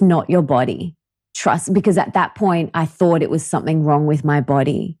 It's not your body. Trust. Because at that point, I thought it was something wrong with my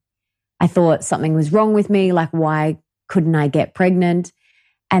body. I thought something was wrong with me. Like, why couldn't I get pregnant?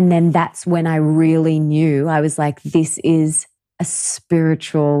 And then that's when I really knew. I was like, this is a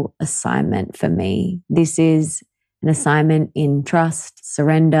spiritual assignment for me. This is an assignment in trust,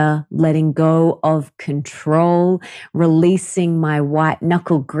 surrender, letting go of control, releasing my white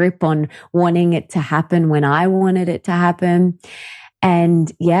knuckle grip on wanting it to happen when I wanted it to happen.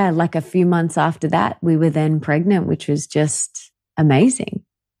 And yeah, like a few months after that, we were then pregnant, which was just amazing.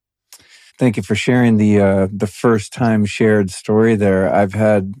 Thank you for sharing the first time shared story there. I've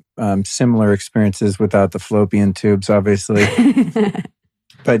had similar experiences without the fallopian tubes, obviously.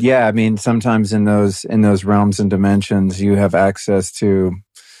 But yeah, I mean, sometimes in those realms and dimensions, you have access to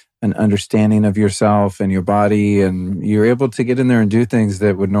an understanding of yourself and your body, and you're able to get in there and do things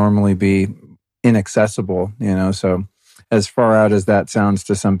that would normally be inaccessible, So as far out as that sounds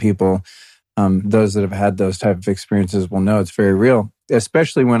to some people, those that have had those type of experiences will know it's very real,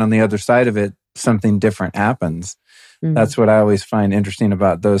 especially when on the other side of it, something different happens. Mm-hmm. That's what I always find interesting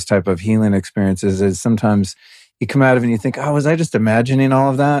about those type of healing experiences is sometimes you come out of it and you think, was I just imagining all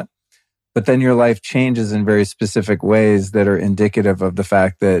of that? But then your life changes in very specific ways that are indicative of the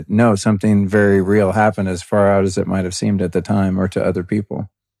fact that, no, something very real happened as far out as it might have seemed at the time or to other people.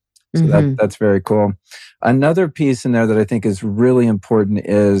 So mm-hmm. that's very cool. Another piece in there that I think is really important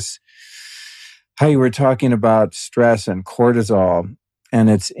is how you were talking about stress and cortisol. And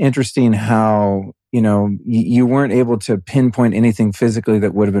it's interesting how, you weren't able to pinpoint anything physically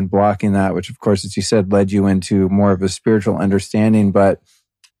that would have been blocking that, which of course, as you said, led you into more of a spiritual understanding. But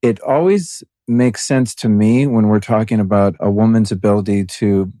it always makes sense to me when we're talking about a woman's ability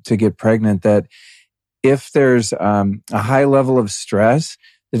to get pregnant, that if there's a high level of stress,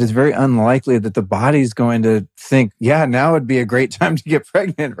 that it's very unlikely that the body's going to think, yeah, now would be a great time to get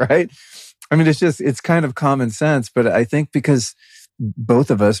pregnant, right? I mean, it's kind of common sense, but I think because both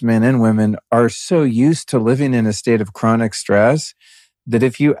of us, men and women, are so used to living in a state of chronic stress that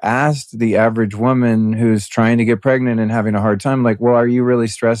if you asked the average woman who's trying to get pregnant and having a hard time, like, well, are you really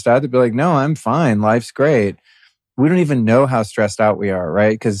stressed out? They'd be like, no, I'm fine. Life's great. We don't even know how stressed out we are,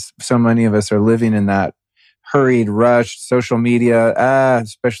 right? Because so many of us are living in that hurried, rushed social media,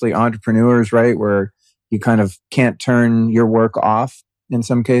 especially entrepreneurs, right? Where you kind of can't turn your work off in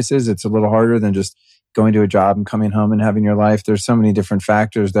some cases. It's a little harder than just going to a job and coming home and having your life. There's so many different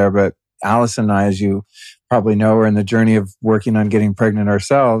factors there. But Alice and I, as you probably know, are in the journey of working on getting pregnant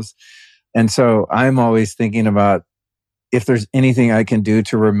ourselves. And so I'm always thinking about if there's anything I can do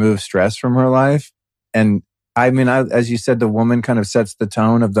to remove stress from her life. And I mean, as you said, the woman kind of sets the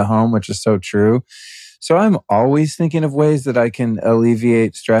tone of the home, which is so true. So I'm always thinking of ways that I can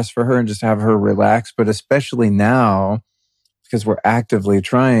alleviate stress for her and just have her relax. But especially now, because we're actively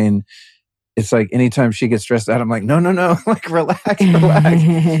trying, it's like anytime she gets stressed out, I'm like, no, like relax.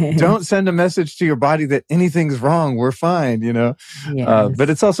 Don't send a message to your body that anything's wrong. We're fine, Yes. But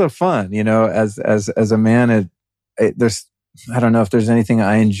it's also fun, as a man, there's, I don't know if there's anything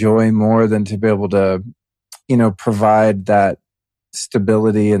I enjoy more than to be able to, provide that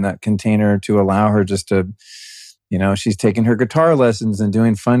stability and that container to allow her just to, she's taking her guitar lessons and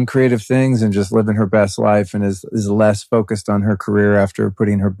doing fun, creative things and just living her best life, and is less focused on her career after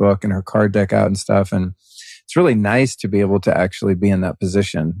putting her book and her card deck out and stuff. And it's really nice to be able to actually be in that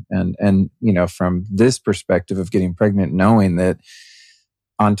position. And from this perspective of getting pregnant, knowing that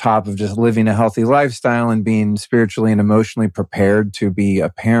on top of just living a healthy lifestyle and being spiritually and emotionally prepared to be a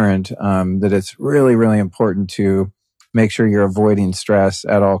parent, that it's really, really important to make sure you're avoiding stress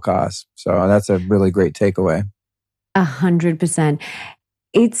at all costs. So that's a really great takeaway. 100%.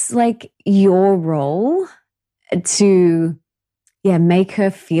 It's like your role to, make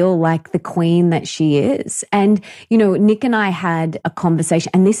her feel like the queen that she is. And, Nick and I had a conversation,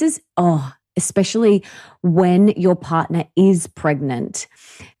 and this is, especially when your partner is pregnant,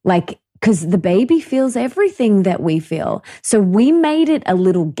 because the baby feels everything that we feel. So we made it a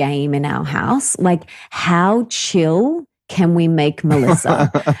little game in our house, like how chill can we make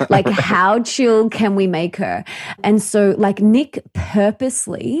Melissa? Like how chill can we make her? And so Nick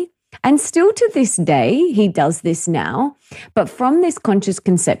purposely, and still to this day, he does this now, but from this conscious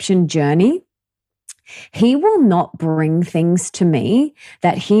conception journey, he will not bring things to me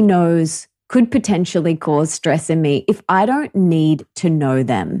that he knows could potentially cause stress in me if I don't need to know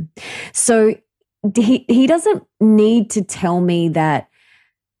them. So he doesn't need to tell me that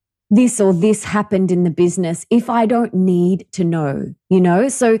this or this happened in the business if I don't need to know,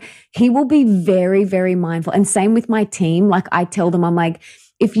 So he will be very, very mindful. And same with my team. Like I tell them, I'm like,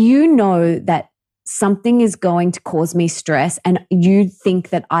 if you know that something is going to cause me stress and you think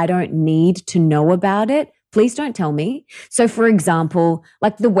that I don't need to know about it, please don't tell me. So for example,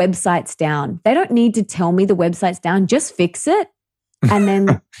 like the website's down. They don't need to tell me the website's down. Just fix it. And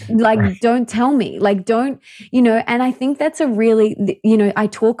then right. Don't tell me, don't, and I think that's a really, I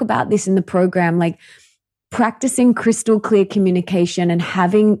talk about this in the program, practicing crystal clear communication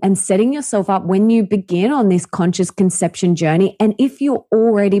and setting yourself up when you begin on this conscious conception journey. And if you're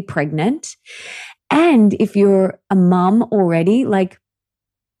already pregnant and if you're a mom already,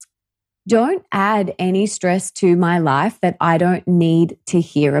 don't add any stress to my life that I don't need to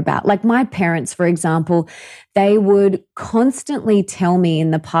hear about. Like my parents, for example, they would constantly tell me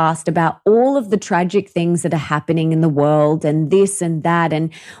in the past about all of the tragic things that are happening in the world and this and that,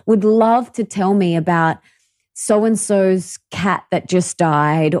 and would love to tell me about so-and-so's cat that just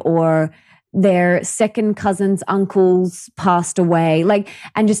died or their second cousin's uncle's passed away,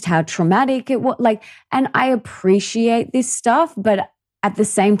 and just how traumatic it was. And I appreciate this stuff, but at the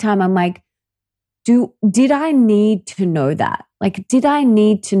same time, I'm like, did I need to know that? Did I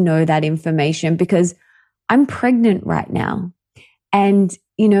need to know that information? Because I'm pregnant right now. And,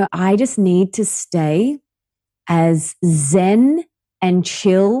 I just need to stay as zen and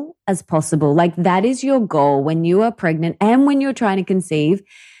chill as possible. That is your goal when you are pregnant and when you're trying to conceive.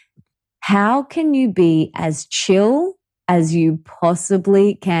 How can you be as chill as you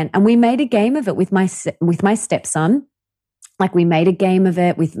possibly can? And we made a game of it with my stepson. We made a game of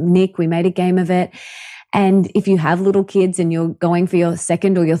it with Nick. We made a game of it. And if you have little kids and you're going for your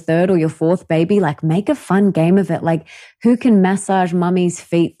second or your third or your fourth baby, like make a fun game of it. Like who can massage mummy's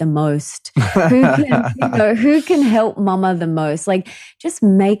feet the most? Who can help mama the most? Like just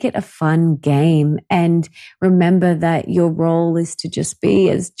make it a fun game. And remember that your role is to just be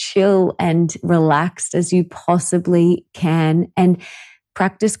as chill and relaxed as you possibly can. And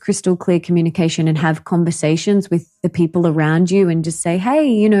practice crystal clear communication and have conversations with the people around you and just say,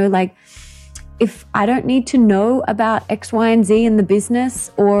 hey, like, if I don't need to know about X, Y, and Z in the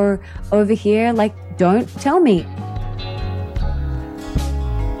business or over here, like, don't tell me.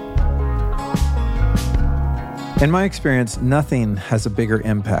 In my experience, nothing has a bigger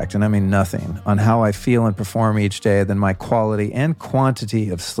impact, and I mean nothing, on how I feel and perform each day than my quality and quantity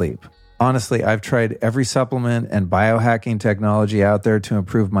of sleep. Honestly, I've tried every supplement and biohacking technology out there to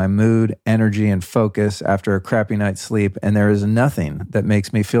improve my mood, energy, and focus after a crappy night's sleep, and there is nothing that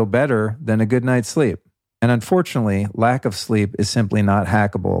makes me feel better than a good night's sleep. And unfortunately, lack of sleep is simply not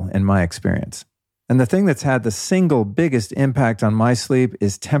hackable in my experience. And the thing that's had the single biggest impact on my sleep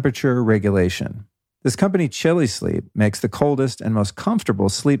is temperature regulation. This company, Chili Sleep, makes the coldest and most comfortable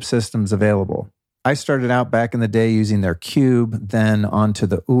sleep systems available. I started out back in the day using their Cube, then onto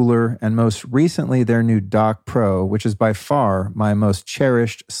the Uller, and most recently their new Dock Pro, which is by far my most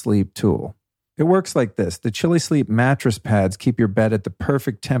cherished sleep tool. It works like this. The Chili Sleep mattress pads keep your bed at the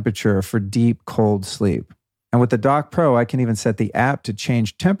perfect temperature for deep, cold sleep. And with the Dock Pro, I can even set the app to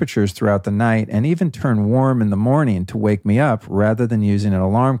change temperatures throughout the night and even turn warm in the morning to wake me up rather than using an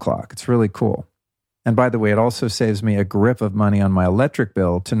alarm clock. It's really cool. And by the way, it also saves me a grip of money on my electric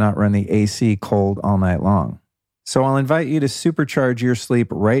bill to not run the AC cold all night long. So I'll invite you to supercharge your sleep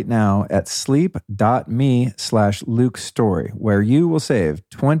right now at sleep.me/LukeStory, where you will save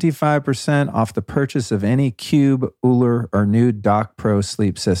 25% off the purchase of any Cube, Uller, or new Dock Pro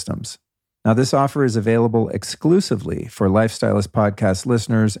sleep systems. Now, this offer is available exclusively for Lifestylist Podcast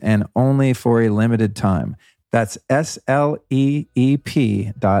listeners and only for a limited time. That's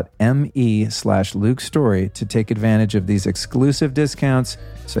sleep.me/LukeStory to take advantage of these exclusive discounts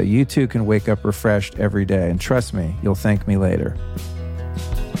so you too can wake up refreshed every day. And trust me, you'll thank me later.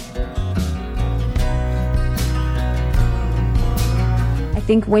 I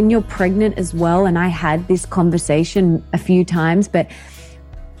think when you're pregnant as well, and I had this conversation a few times, but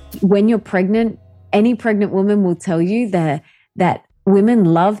when you're pregnant, any pregnant woman will tell you that women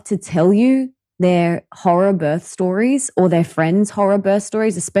love to tell you their horror birth stories or their friends' horror birth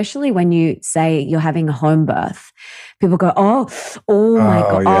stories, especially when you say you're having a home birth. People go, oh my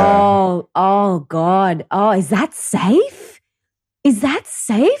God, yeah. oh God, is that safe? Is that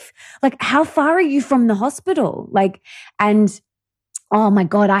safe? Like, how far are you from the hospital? Like, and oh my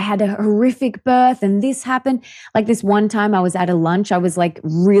God, I had a horrific birth and this happened. Like this one time I was at a lunch, I was like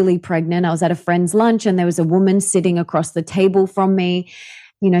really pregnant. I was at a friend's lunch and there was a woman sitting across the table from me.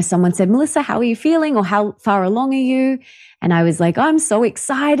 Someone said, Melissa, how are you feeling? Or how far along are you? And I was like, I'm so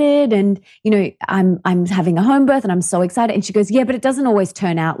excited. And, I'm having a home birth and I'm so excited. And she goes, yeah, but it doesn't always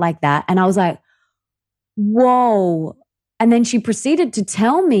turn out like that. And I was like, whoa. And then she proceeded to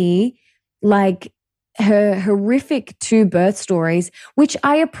tell me like her horrific 2 birth stories, which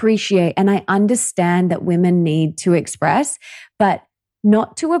I appreciate. And I understand that women need to express, but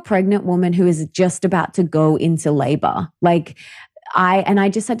not to a pregnant woman who is just about to go into labor. Like, I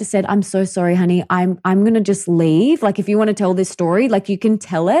just had to say, I'm so sorry, honey. I'm going to just leave. Like, if you want to tell this story, like you can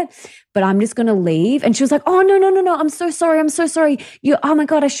tell it, but I'm just going to leave. And she was like, oh, no. I'm so sorry. I'm so sorry. Oh my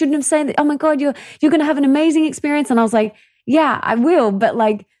God, I shouldn't have said that. Oh my God, you're going to have an amazing experience. And I was like, yeah, I will. But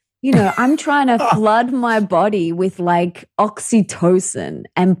like, I'm trying to flood my body with like oxytocin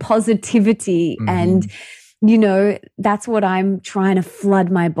and positivity and that's what I'm trying to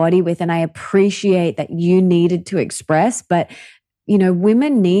flood my body with. And I appreciate that you needed to express, but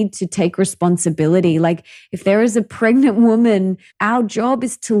women need to take responsibility. Like if there is a pregnant woman, our job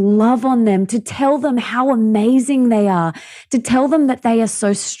is to love on them, to tell them how amazing they are, to tell them that they are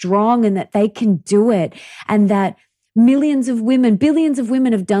so strong and that they can do it, and that millions of women, billions of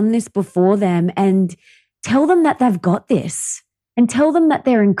women have done this before them, and tell them that they've got this and tell them that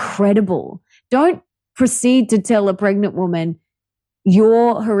they're incredible. Don't proceed to tell a pregnant woman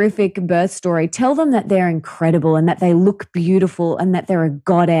your horrific birth story. Tell them that they're incredible and that they look beautiful and that they're a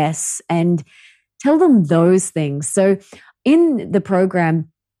goddess, and tell them those things. So in the program,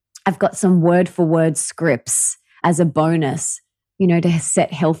 I've got some word for word scripts as a bonus, to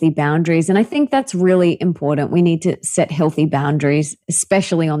set healthy boundaries. And I think that's really important. We need to set healthy boundaries,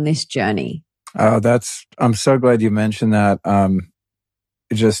 especially on this journey. I'm so glad you mentioned that.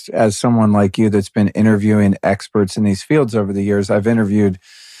 Just as someone like you that's been interviewing experts in these fields over the years, I've interviewed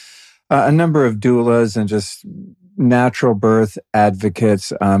A number of doulas and just natural birth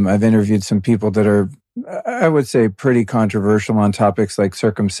advocates. I've interviewed some people that are, I would say, pretty controversial on topics like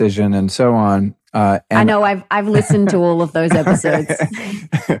circumcision and so on. And I know I've listened to all of those episodes.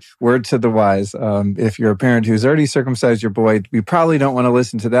 Word to the wise. If you're a parent who's already circumcised your boy, you probably don't want to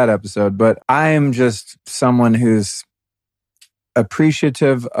listen to that episode. But I am just someone who's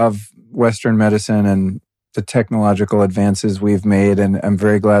appreciative of Western medicine and the technological advances we've made. And I'm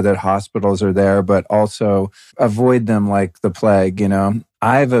very glad that hospitals are there, but also avoid them like the plague. You know,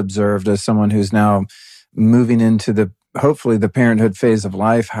 I've observed as someone who's now moving into hopefully the parenthood phase of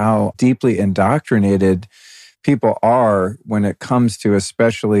life, how deeply indoctrinated people are when it comes to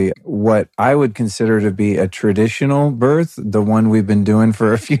especially what I would consider to be a traditional birth, the one we've been doing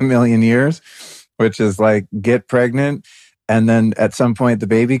for a few million years, which is like get pregnant and then at some point the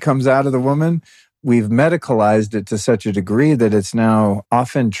baby comes out of the woman. We've medicalized it to such a degree that it's now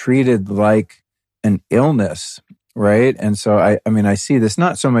often treated like an illness, right? And so I see this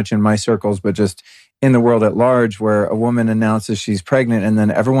not so much in my circles, but just in the world at large, where a woman announces she's pregnant and then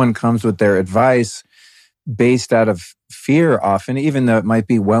everyone comes with their advice based out of fear often, even though it might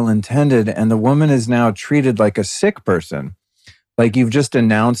be well-intended. And the woman is now treated like a sick person. Like you've just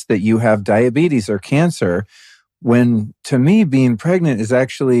announced that you have diabetes or cancer, when to me, being pregnant is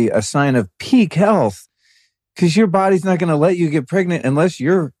actually a sign of peak health, because your body's not going to let you get pregnant unless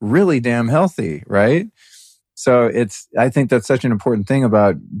you're really damn healthy, right? So I think that's such an important thing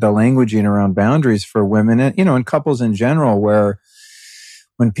about the languaging around boundaries for women and, and couples in general, where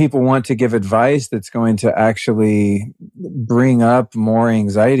when people want to give advice that's going to actually bring up more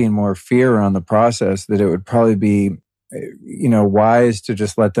anxiety and more fear around the process, that it would probably be wise to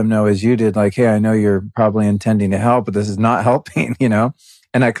just let them know, as you did, like, hey, I know you're probably intending to help, but this is not helping,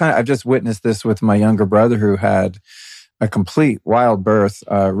 And I've just witnessed this with my younger brother, who had a complete wild birth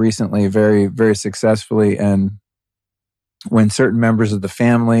recently, very, very successfully. And when certain members of the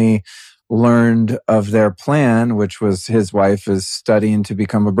family learned of their plan, which was his wife is studying to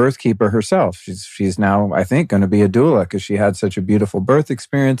become a birth keeper herself. She's now, I think, going to be a doula because she had such a beautiful birth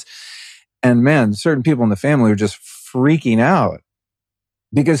experience. And man, certain people in the family were just freaking out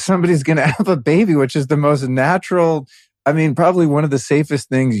because somebody's going to have a baby, which is the most natural, probably one of the safest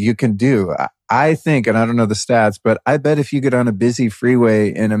things you can do. I think, and I don't know the stats, but I bet if you get on a busy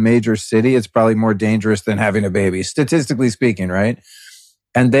freeway in a major city, it's probably more dangerous than having a baby, statistically speaking, right?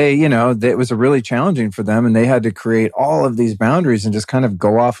 And it was really challenging for them, and they had to create all of these boundaries and just kind of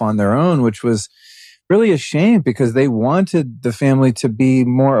go off on their own, which was really a shame because they wanted the family to be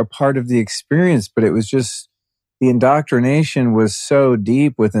more a part of the experience, but it was just the indoctrination was so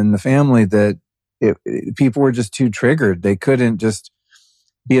deep within the family that people were just too triggered. They couldn't just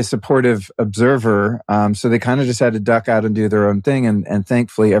be a supportive observer. So they kind of just had to duck out and do their own thing. And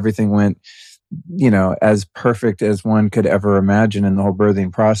thankfully everything went, as perfect as one could ever imagine in the whole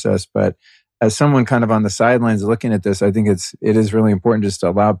birthing process. But as someone kind of on the sidelines looking at this, I think it is really important just to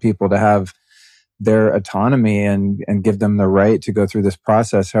allow people to have their autonomy and give them the right to go through this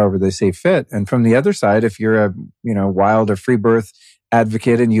process however they see fit. And from the other side, if you're a wild or free birth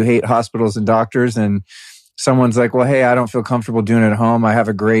advocate and you hate hospitals and doctors, and someone's like, well, hey, I don't feel comfortable doing it at home, I have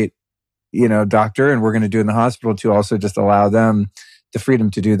a great doctor and we're going to do it in the hospital, to also just allow them the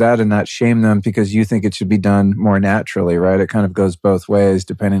freedom to do that and not shame them because you think it should be done more naturally, right? It kind of goes both ways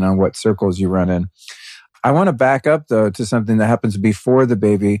depending on what circles you run in. I want to back up, though, to something that happens before the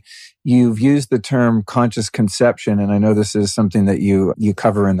baby. You've used the term conscious conception, and I know this is something that you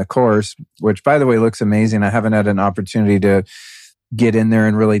cover in the course, which, by the way, looks amazing. I haven't had an opportunity to get in there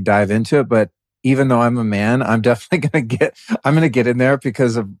and really dive into it, but even though I'm a man, I'm definitely going to get in there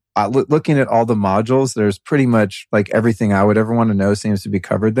because of looking at all the modules. There's pretty much like everything I would ever want to know seems to be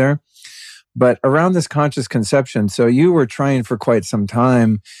covered there. But around this conscious conception, so you were trying for quite some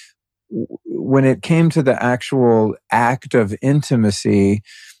time. When it came to the actual act of intimacy,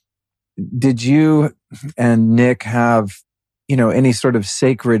 did you and Nick have, any sort of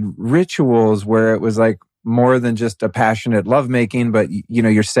sacred rituals where it was like more than just a passionate lovemaking, but,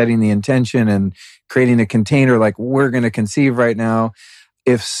 you're setting the intention and creating a container like we're going to conceive right now?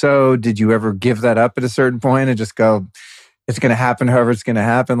 If so, did you ever give that up at a certain point and just go, it's going to happen however it's going to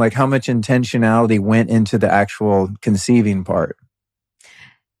happen? Like how much intentionality went into the actual conceiving part?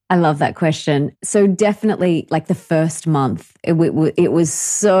 I love that question. So definitely like the first month, it was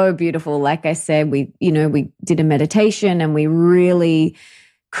so beautiful. Like I said, we did a meditation and we really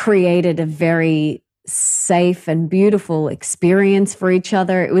created a very safe and beautiful experience for each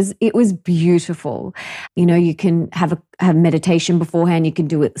other. It was beautiful. You know, you can have meditation beforehand. You can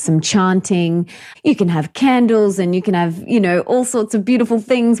do it some chanting. You can have candles, and you can have, you know, all sorts of beautiful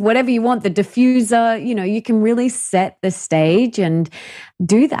things, whatever you want. The diffuser, you know, you can really set the stage and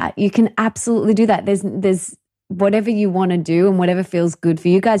do that. You can absolutely do that. There's whatever you want to do and whatever feels good for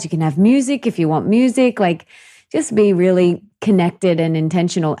you guys. You can have music if you want music, like just be really connected and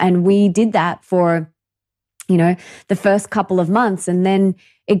intentional. And we did that for, you know, the first couple of months. And then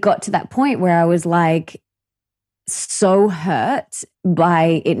it got to that point where I was like so hurt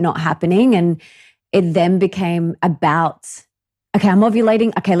by it not happening. And it then became about, okay, I'm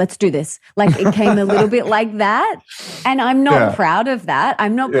ovulating. Okay, let's do this. Like it came a little bit like that. And I'm not proud of that.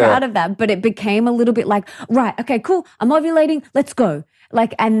 I'm not proud of that. But it became a little bit like, right, okay, cool. I'm ovulating. Let's go.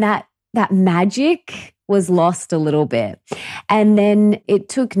 Like, and that magic was lost a little bit. And then it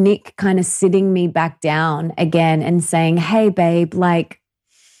took Nick kind of sitting me back down again and saying, hey, babe, like,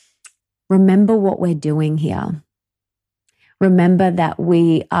 remember what we're doing here. Remember that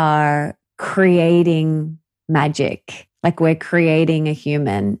we are creating magic. Like we're creating a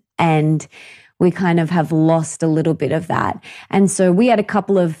human, and we kind of have lost a little bit of that. And so we had a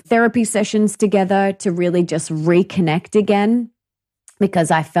couple of therapy sessions together to really just reconnect again,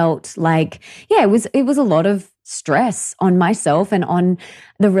 because I felt like, it was a lot of stress on myself and on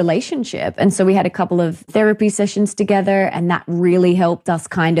the relationship. And so we had a couple of therapy sessions together, and that really helped us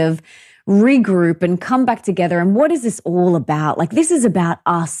kind of regroup and come back together. And what is this all about? Like, this is about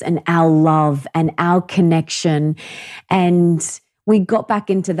us and our love and our connection. And we got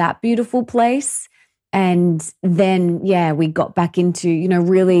back into that beautiful place. And then, we got back into, you know,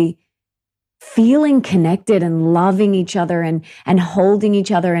 really feeling connected and loving each other and holding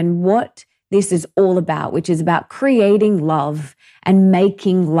each other, and what this is all about, which is about creating love and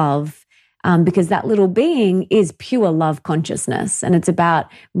making love. Because that little being is pure love consciousness, and it's about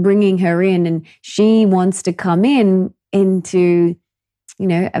bringing her in, and she wants to come into, you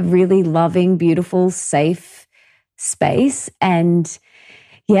know, a really loving, beautiful, safe space. And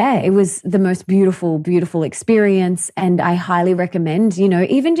it was the most beautiful, beautiful experience. And I highly recommend, you know,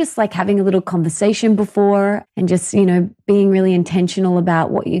 even just like having a little conversation before, and just, you know, being really intentional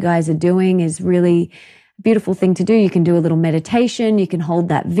about what you guys are doing is really beautiful thing to do. You can do a little meditation, you can hold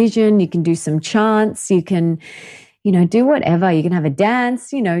that vision, you can do some chants, you can, you know, do whatever. You can have a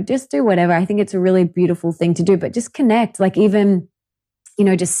dance, you know, just do whatever. I think it's a really beautiful thing to do, but just connect, like even, you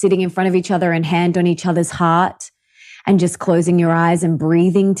know, just sitting in front of each other and hand on each other's heart and just closing your eyes and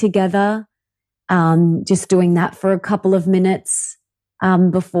breathing together. Just doing that for a couple of minutes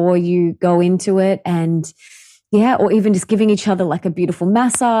before you go into it. And or even just giving each other like a beautiful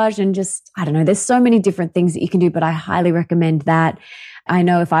massage, and just, I don't know, there's so many different things that you can do, but I highly recommend that. I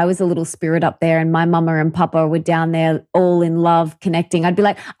know if I was a little spirit up there and my mama and papa were down there all in love connecting, I'd be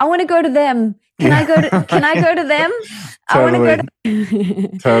like, I want to go to them. Can I go to them? Totally. I want to go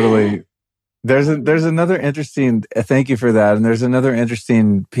to Totally. There's another interesting, thank you for that. And there's another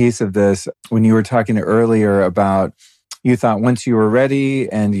interesting piece of this when you were talking earlier about, you thought once you were ready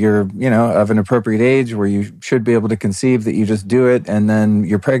and you're, you know, of an appropriate age where you should be able to conceive, that you just do it and then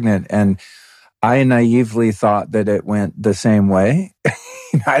you're pregnant. And I naively thought that it went the same way.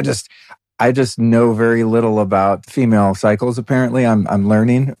 I just know very little about female cycles. Apparently, I'm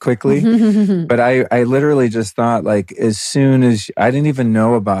learning quickly. But I literally just thought, like, as soon as I didn't even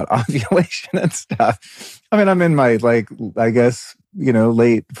know about ovulation and stuff. I mean, I'm in my, like, I guess, you know,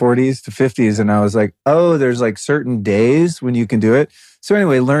 late 40s to 50s. And I was like, oh, there's like certain days when you can do it. So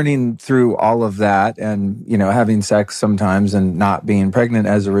anyway, learning through all of that and, you know, having sex sometimes and not being pregnant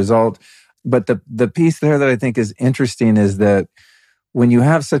as a result. But the piece there that I think is interesting is that when you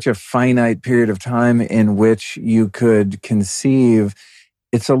have such a finite period of time in which you could conceive,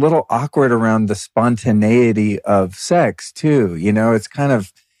 it's a little awkward around the spontaneity of sex too. You know,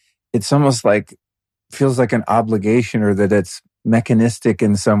 it's almost like, feels like an obligation, or that it's mechanistic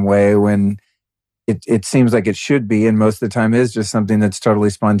in some way, when it seems like it should be, and most of the time is just something that's totally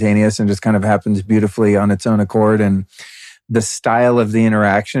spontaneous and just kind of happens beautifully on its own accord. And the style of the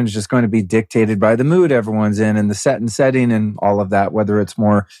interaction is just going to be dictated by the mood everyone's in, and the set and setting and all of that, whether it's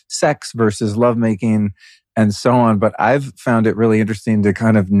more sex versus lovemaking and so on. But I've found it really interesting to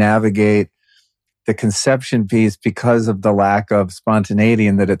kind of navigate the conception piece because of the lack of spontaneity,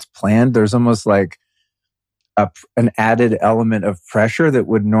 and that it's planned. There's almost like an added element of pressure that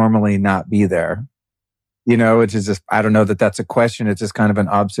would normally not be there. You know, which is just, I don't know that that's a question. It's just kind of an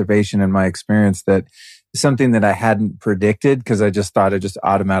observation in my experience, that something that I hadn't predicted, because I just thought it just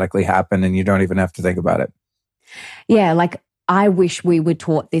automatically happened and you don't even have to think about it. Yeah, like I wish we were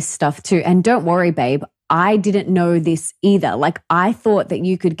taught this stuff too. And don't worry, babe, I didn't know this either. Like, I thought that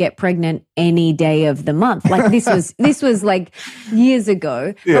you could get pregnant any day of the month. Like, this was like years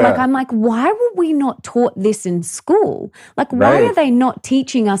ago. Yeah. But like, I'm like, why were we not taught this in school? Like, why are they not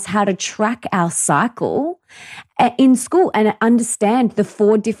teaching us how to track our cycle in school and understand the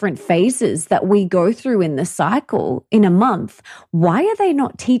 4 different phases that we go through in the cycle in a month? Why are they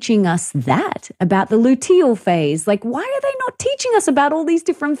not teaching us that about the luteal phase? Like, why are they not teaching us about all these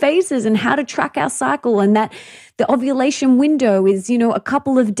different phases and how to track our cycle, and that the ovulation window is, a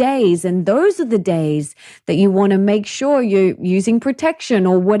couple of days, and those are the days that you want to make sure you're using protection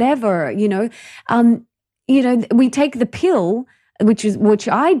or whatever, we take the pill, which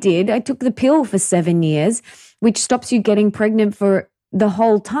I did. I took the pill for 7 years, which stops you getting pregnant for the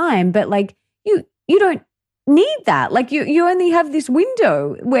whole time. But like, you don't need that. Like, you only have this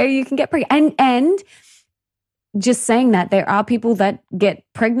window where you can get pregnant. And just saying that, there are people that get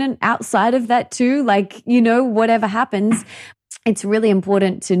pregnant outside of that too. Like, whatever happens, it's really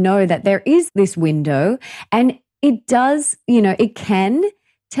important to know that there is this window, and it does, it can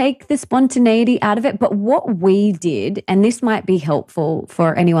take the spontaneity out of it. But what we did, and this might be helpful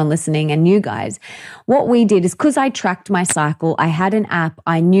for anyone listening and you guys, what we did is, because I tracked my cycle, I had an app,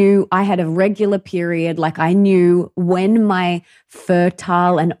 I knew I had a regular period, like I knew when my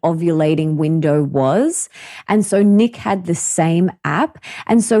fertile and ovulating window was. And so Nick had the same app.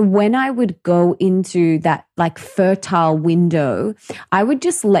 And so when I would go into that like fertile window, I would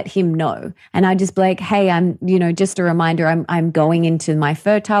just let him know. And I'd just be like, hey, I'm, just a reminder, I'm going into my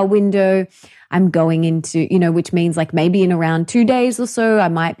fertile window. I'm going into, which means like maybe in around 2 days or so, I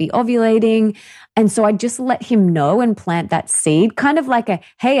might be ovulating. And so I just let him know and plant that seed, kind of like a,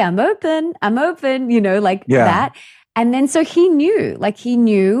 hey, I'm open, that. And then so he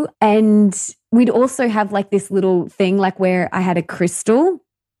knew, and we'd also have like this little thing, like where I had a crystal.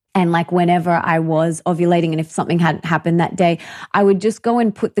 And like whenever I was ovulating, and if something hadn't happened that day, I would just go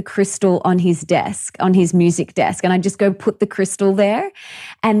and put the crystal on his desk, on his music desk. And I'd just go put the crystal there.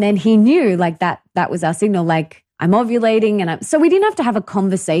 And then he knew like that was our signal, like I'm ovulating. And so we didn't have to have a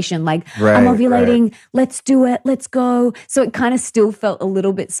conversation like, I'm ovulating, let's do it, let's go. So it kind of still felt a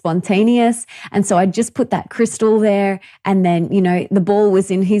little bit spontaneous. And so I just put that crystal there, and then, the ball was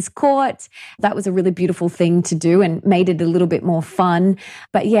in his court. That was a really beautiful thing to do and made it a little bit more fun.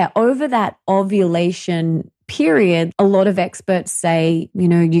 But yeah, over that ovulation period, a lot of experts say,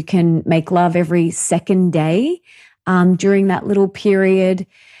 you can make love every second day during that little period.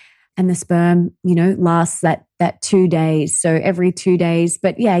 And the sperm, lasts that 2 days. So every 2 days.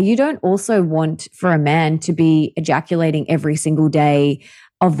 But yeah, you don't also want for a man to be ejaculating every single day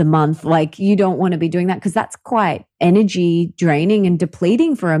of the month. Like, you don't want to be doing that, because that's quite energy draining and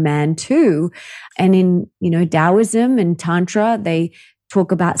depleting for a man too. And in, Taoism and Tantra, they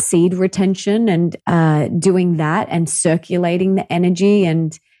talk about seed retention and doing that and circulating the energy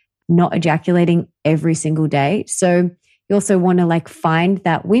and not ejaculating every single day. So you also want to like find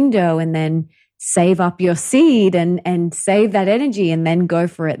that window and then save up your seed and save that energy and then go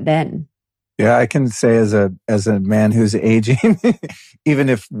for it then. Yeah, I can say as a man who's aging, even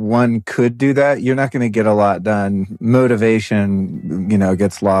if one could do that, you're not going to get a lot done. Motivation,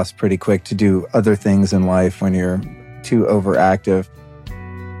 gets lost pretty quick to do other things in life when you're too overactive.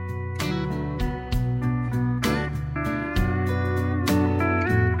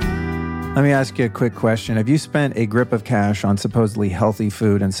 Let me ask you a quick question. Have you spent a grip of cash on supposedly healthy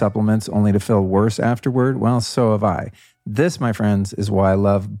food and supplements only to feel worse afterward? Well, so have I. This, my friends, is why I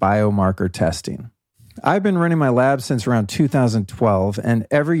love biomarker testing. I've been running my lab since around 2012, and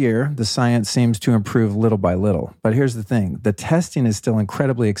every year the science seems to improve little by little. But here's the thing. The testing is still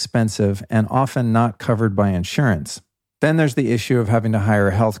incredibly expensive and often not covered by insurance. Then there's the issue of having to hire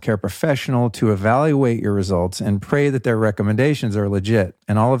a healthcare professional to evaluate your results and pray that their recommendations are legit.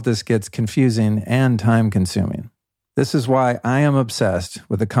 And all of this gets confusing and time-consuming. This is why I am obsessed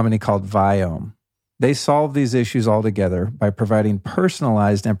with a company called Viome. They solve these issues altogether by providing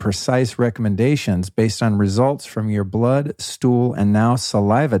personalized and precise recommendations based on results from your blood, stool, and now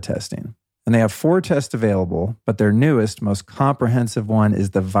saliva testing. And they have 4 tests available, but their newest, most comprehensive one is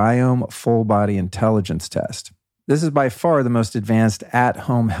the Viome Full Body Intelligence Test. This is by far the most advanced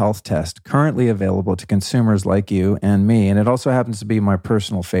at-home health test currently available to consumers like you and me, and it also happens to be my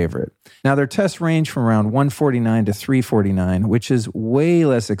personal favorite. Now, their tests range from around $149 to $349, which is way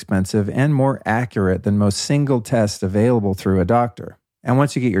less expensive and more accurate than most single tests available through a doctor. And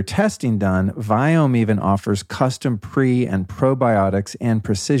once you get your testing done, Viome even offers custom pre- and probiotics and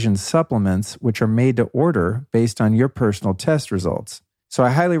precision supplements, which are made to order based on your personal test results. So I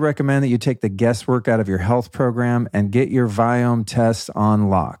highly recommend that you take the guesswork out of your health program and get your Viome test on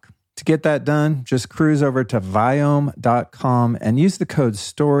lock. To get that done, just cruise over to Viome.com and use the code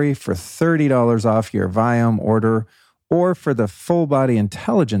STORY for $30 off your Viome order. Or for the full body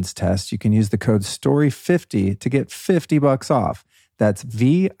intelligence test, you can use the code STORY50 to get $50 off. That's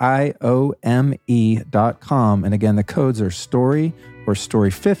Viome.com. And again, the codes are STORY or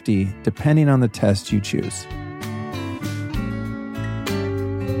STORY50, depending on the test you choose.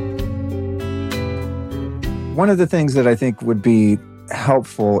 One of the things that I think would be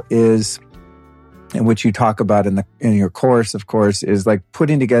helpful is, and which you talk about in your course, of course, is like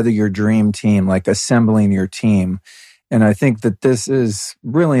putting together your dream team, like assembling your team. And I think that this is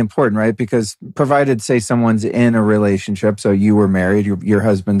really important, right? Because provided, say, someone's in a relationship, so you were married, your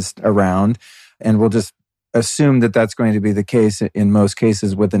husband's around, and we'll just assume that that's going to be the case in most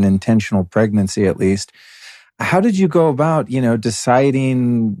cases with an intentional pregnancy, at least. How did you go about,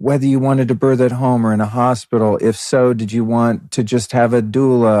 deciding whether you wanted to birth at home or in a hospital? If so, did you want to just have a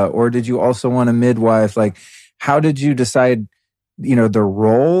doula, or did you also want a midwife? Like, how did you decide, the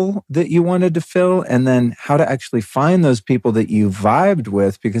role that you wanted to fill, and then how to actually find those people that you vibed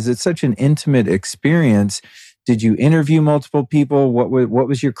with? Because it's such an intimate experience. Did you interview multiple people? What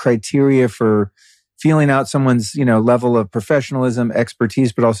was your criteria for feeling out someone's, level of professionalism,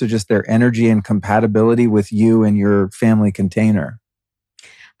 expertise, but also just their energy and compatibility with you and your family container?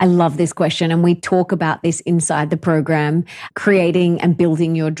 I love this question. And we talk about this inside the program, creating and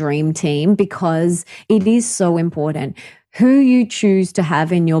building your dream team, because it is so important. Who you choose to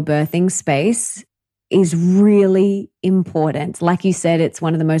have in your birthing space is really important. Like you said, it's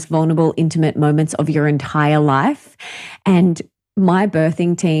one of the most vulnerable, intimate moments of your entire life. And my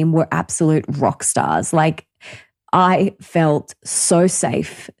birthing team were absolute rock stars. Like, I felt so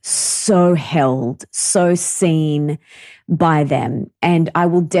safe, so held, so seen by them. And I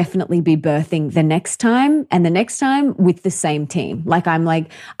will definitely be birthing the next time and the next time with the same team. I'm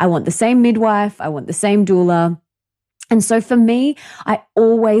like, I want the same midwife. I want the same doula. And so for me, I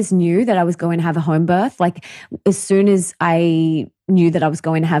always knew that I was going to have a home birth. Like, as soon as I knew that I was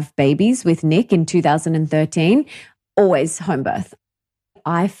going to have babies with Nick in 2013, always home birth.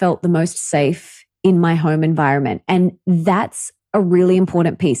 I felt the most safe in my home environment. And that's a really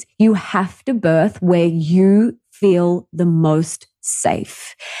important piece. You have to birth where you feel the most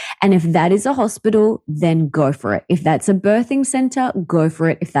safe. And if that is a hospital, then go for it. If that's a birthing center, go for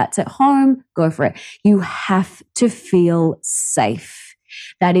it. If that's at home, go for it. You have to feel safe.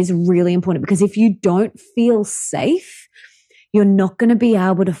 That is really important, because if you don't feel safe, you're not going to be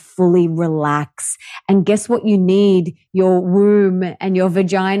able to fully relax. And guess what you need your womb and your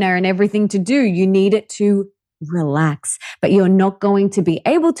vagina and everything to do? You need it to relax. But you're not going to be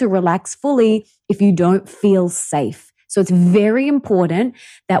able to relax fully if you don't feel safe. So it's very important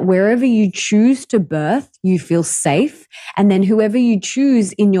that wherever you choose to birth, you feel safe. And then whoever you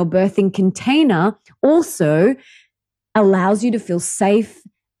choose in your birthing container also allows you to feel safe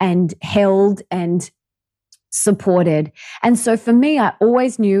and held and supported. And so for me, I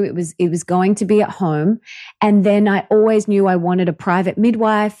always knew it was going to be at home. And then I always knew I wanted a private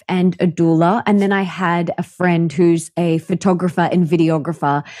midwife and a doula. And then I had a friend who's a photographer and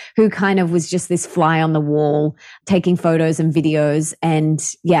videographer who kind of was just this fly on the wall, taking photos and videos. And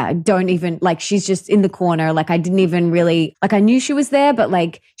yeah, she's just in the corner. Like, I didn't even really, I knew she was there,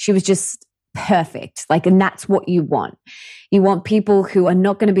 but she was just perfect. And that's what you want. You want people who are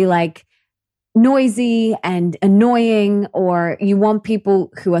not going to be noisy and annoying, or you want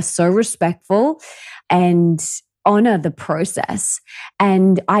people who are so respectful and honor the process.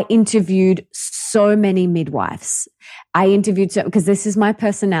 And I interviewed so many midwives. Because this is my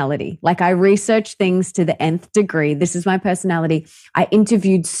personality. I research things to the nth degree. This is my personality. I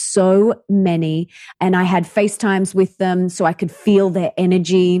interviewed so many, and I had FaceTimes with them so I could feel their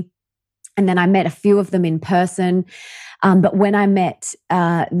energy. And then I met a few of them in person. But when I met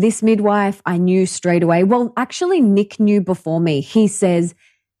this midwife, I knew straight away. Well, actually, Nick knew before me. He said,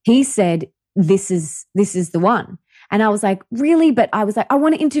 this is the one. And I was like, really? But I was like, I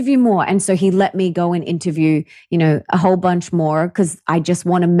want to interview more. And so he let me go and interview, a whole bunch more, because I just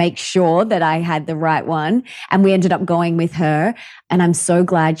want to make sure that I had the right one. And we ended up going with her. And I'm so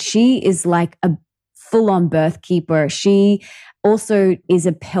glad. She is like a full-on birth keeper. She also is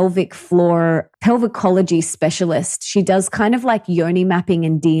a pelvicology specialist. She does kind of like yoni mapping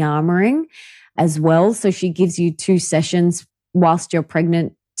and de-armoring as well. So she gives you 2 sessions whilst you're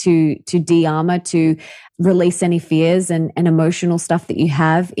pregnant to de-armor, to release any fears and emotional stuff that you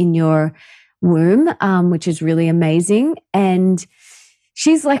have in your womb, which is really amazing. And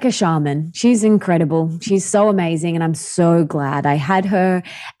She's like a shaman. She's incredible. She's so amazing. And I'm so glad I had her.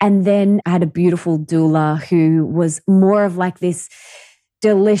 And then I had a beautiful doula who was more of like this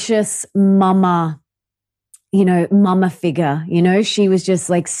delicious mama, mama figure. She was just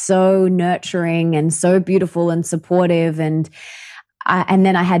like so nurturing and so beautiful and supportive. And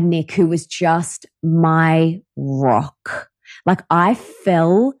then I had Nick, who was just my rock. Like I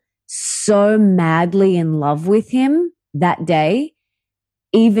fell so madly in love with him that day,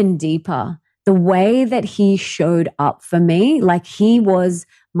 even deeper. The way that he showed up for me, like he was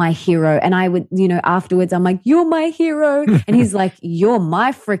my hero. And I would, afterwards I'm like, you're my hero. And he's like, you're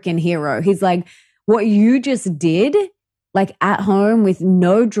my freaking hero. He's like, what you just did, like at home with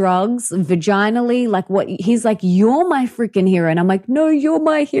no drugs, vaginally, he's like, you're my freaking hero. And I'm like, no, you're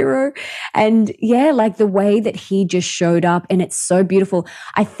my hero. And yeah, like the way that he just showed up, and it's so beautiful.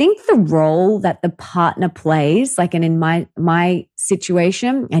 I think the role that the partner plays, like, and in my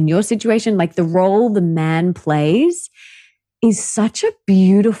situation and your situation, like the role the man plays is such a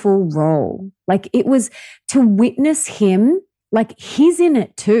beautiful role. Like it was to witness him, like he's in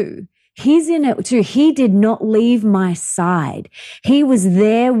it too. He's in it too. He did not leave my side. He was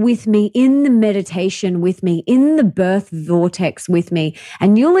there with me in the meditation with me, in the birth vortex with me.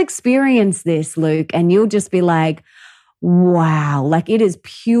 And you'll experience this, Luke, and you'll just be like, wow, like it is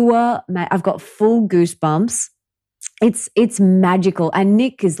pure. I've got full goosebumps. It's magical. And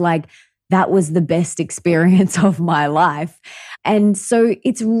Nick is like, that was the best experience of my life. And so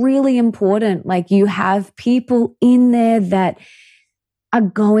it's really important. Like you have people in there that are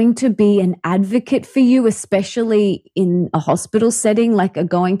going to be an advocate for you, especially in a hospital setting, like are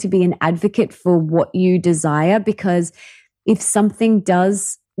going to be an advocate for what you desire. Because if something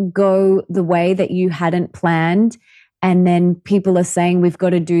does go the way that you hadn't planned, and then people are saying, we've got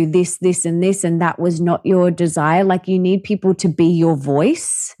to do this, this, and this, and that was not your desire, like you need people to be your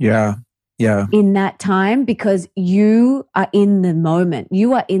voice. Yeah. Yeah. In that time, because you are in the moment,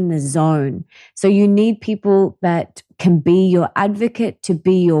 you are in the zone. So you need people that can be your advocate, to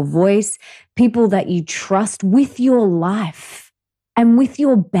be your voice, people that you trust with your life and with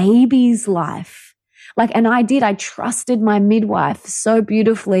your baby's life. And I trusted my midwife so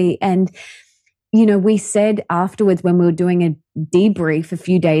beautifully. And, we said afterwards when we were doing a debrief a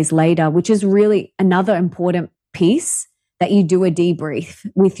few days later, which is really another important piece, that you do a debrief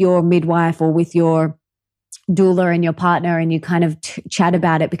with your midwife or with your doula and your partner, and you kind of chat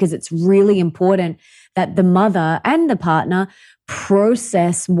about it, because it's really important that the mother and the partner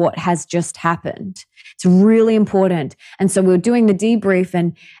process what has just happened. It's really important. And so we were doing the debrief,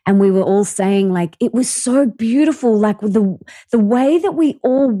 and we were all saying, like, it was so beautiful, like the way that we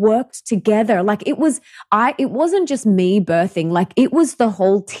all worked together. Like it wasn't just me birthing, like it was the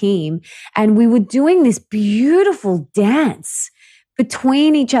whole team. And we were doing this beautiful dance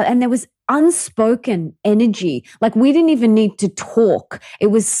between each other, and there was unspoken energy. Like we didn't even need to talk. It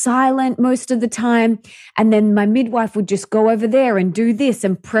was silent most of the time. And then my midwife would just go over there and do this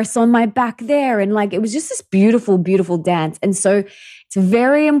and press on my back there. And like, it was just this beautiful, beautiful dance. And so it's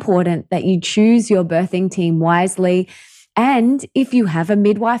very important that you choose your birthing team wisely. And if you have a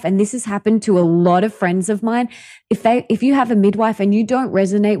midwife, and this has happened to a lot of friends of mine, if you have a midwife and you don't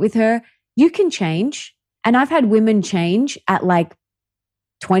resonate with her, you can change. And I've had women change at like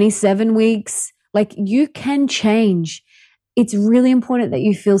 27 weeks, like you can change. It's really important that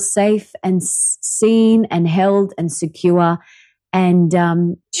you feel safe and seen and held and secure,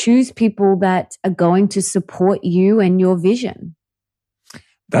 and choose people that are going to support you and your vision.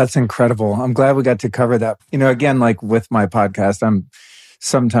 That's incredible. I'm glad we got to cover that. Again, like with my podcast, I'm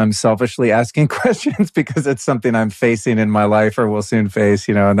sometimes selfishly asking questions because it's something I'm facing in my life or will soon face,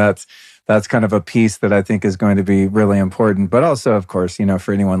 and that's kind of a piece that I think is going to be really important. But also, of course,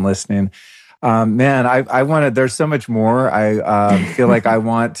 for anyone listening, there's so much more I feel like I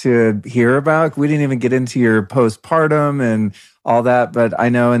want to hear about. We didn't even get into your postpartum and all that, but I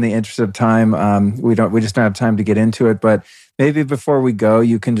know in the interest of time, we just don't have time to get into it. But maybe before we go,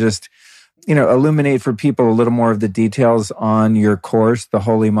 you can just, illuminate for people a little more of the details on your course, the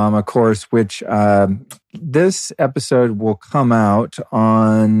Holy Mama course, which this episode will come out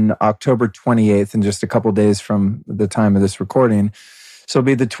on October 28th, in just a couple days from the time of this recording. So it'll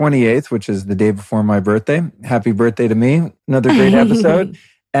be the 28th, which is the day before my birthday. Happy birthday to me. Another great episode.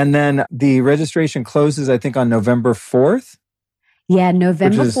 And then the registration closes, I think, on November 4th. Yeah,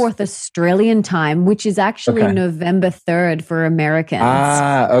 November 4th Australian time, which is actually November 3rd for Americans.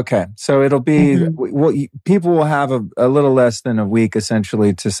 Okay. So it'll be, people will have a little less than a week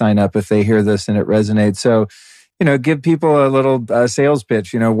essentially to sign up if they hear this and it resonates. So, give people a little sales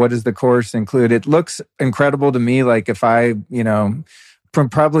pitch. What does the course include? It looks incredible to me. Like if I,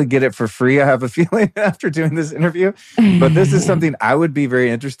 probably get it for free, I have a feeling, after doing this interview. But this is something I would be very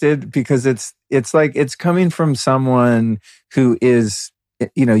interested, because it's like it's coming from someone who is,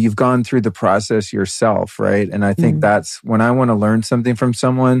 you've gone through the process yourself, right? And I think that's when I want to learn something from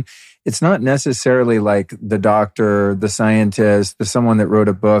someone. It's not necessarily like the doctor, the scientist, the someone that wrote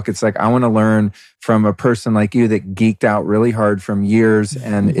a book. It's like, I want to learn from a person like you that geeked out really hard from years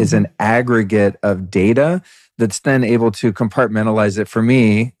and is an aggregate of data that's then able to compartmentalize it for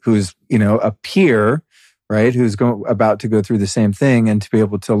me, who's, a peer, right? Who's about to go through the same thing, and to be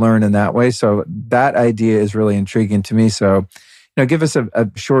able to learn in that way. So that idea is really intriguing to me. So, give us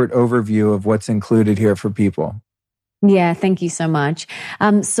a short overview of what's included here for people. Yeah, thank you so much.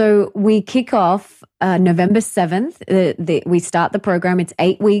 So we kick off November 7th. We start the program. It's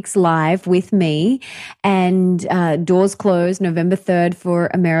 8 weeks live with me, and doors close November 3rd for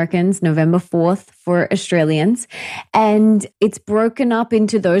Americans, November 4th for Australians. And it's broken up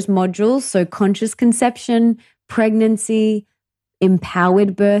into those modules. So conscious conception, pregnancy,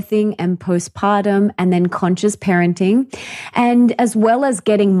 empowered birthing and postpartum, and then conscious parenting. And as well as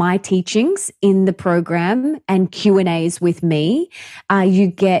getting my teachings in the program and Q&As with me, you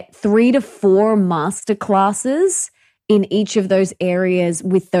get 3 to 4 masterclasses in each of those areas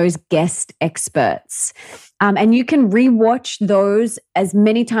with those guest experts. And you can rewatch those as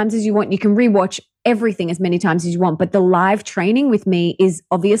many times as you want. You can rewatch everything as many times as you want, but the live training with me is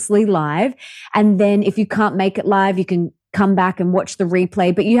obviously live. And then if you can't make it live, you can come back and watch the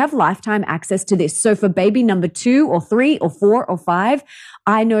replay, but you have lifetime access to this. So for baby number 2 or 3 or 4 or 5,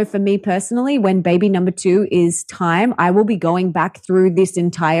 I know for me personally, when baby number 2 is time, I will be going back through this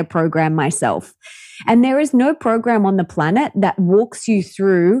entire program myself. And there is no program on the planet that walks you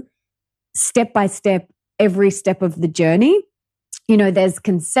through step by step, every step of the journey. There's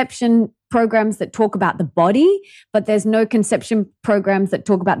conception programs that talk about the body, but there's no conception programs that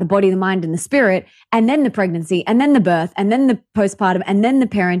talk about the body, the mind, and the spirit, and then the pregnancy, and then the birth, and then the postpartum, and then the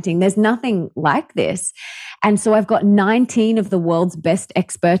parenting. There's nothing like this. And so I've got 19 of the world's best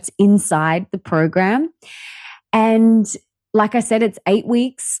experts inside the program. And like I said, it's 8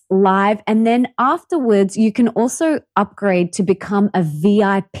 weeks live. And then afterwards, you can also upgrade to become a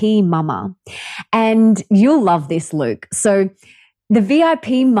VIP mama. And you'll love this, Luke. So the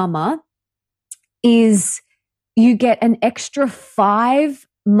VIP mama is you get an extra 5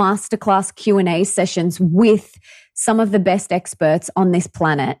 masterclass Q&A sessions with some of the best experts on this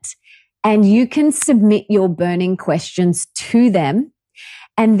planet. And you can submit your burning questions to them.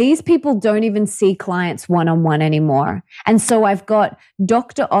 And these people don't even see clients one-on-one anymore. And so I've got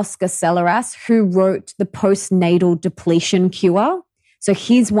Dr. Oscar Celeras, who wrote the postnatal depletion cure. So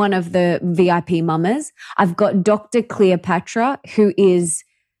he's one of the VIP mamas. I've got Dr. Cleopatra, who is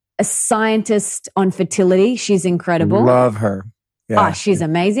a scientist on fertility. She's incredible. Love her. Yeah. She's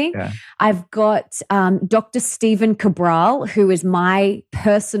amazing. Yeah. I've got Dr. Stephen Cabral, who is my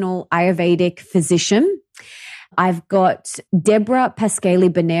personal Ayurvedic physician. I've got Deborah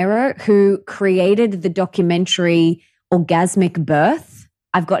Pascali-Bonero, who created the documentary Orgasmic Birth.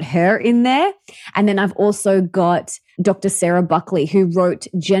 I've got her in there. And then I've also got Dr. Sarah Buckley, who wrote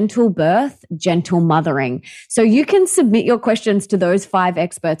Gentle Birth, Gentle Mothering. So you can submit your questions to those 5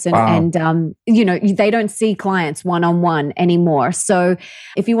 experts and they don't see clients one-on-one anymore. So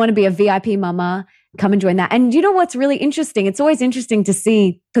if you want to be a VIP mama, come and join that. And you know what's really interesting? It's always interesting to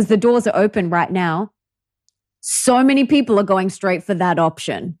see, because the doors are open right now. So many people are going straight for that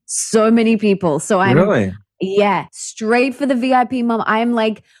option. So many people. So Really? Yeah, straight for the VIP mom. I'm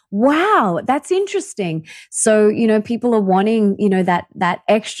like, wow, that's interesting. So, people are wanting, that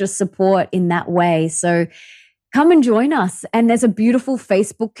extra support in that way. So come and join us. And there's a beautiful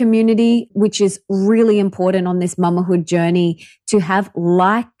Facebook community, which is really important on this mamahood journey, to have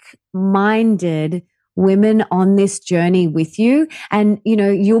like-minded women on this journey with you. And,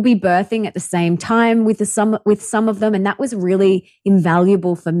 you'll be birthing at the same time with some of them. And that was really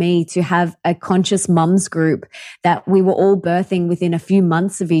invaluable for me, to have a conscious mums group that we were all birthing within a few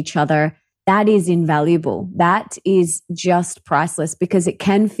months of each other. That is invaluable. That is just priceless, because it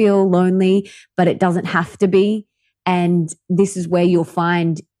can feel lonely, but it doesn't have to be. And this is where you'll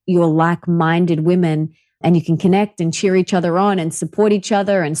find your like-minded women, and you can connect and cheer each other on and support each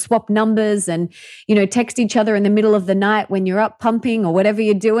other and swap numbers and, text each other in the middle of the night when you're up pumping or whatever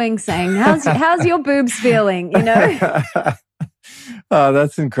you're doing, saying, how's your boobs feeling? Oh,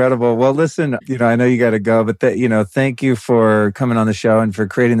 that's incredible. Well, listen, I know you got to go, but thank you for coming on the show and for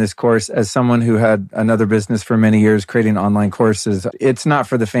creating this course. As someone who had another business for many years, creating online courses, it's not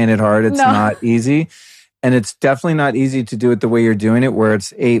for the faint at heart. It's not easy. And it's definitely not easy to do it the way you're doing it, where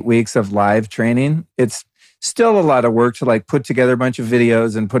it's 8 weeks of live training. Still a lot of work to like put together a bunch of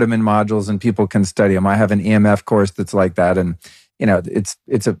videos and put them in modules and people can study them. I have an EMF course that's like that. And,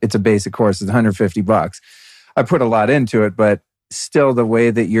 it's a basic course. It's $150. I put a lot into it, but still the way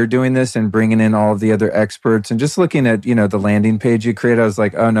that you're doing this and bringing in all of the other experts and just looking at, the landing page you created, I was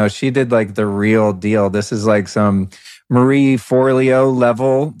like, oh no, she did like the real deal. This is like some Marie Forleo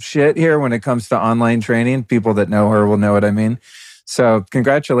level shit here when it comes to online training. People that know her will know what I mean. So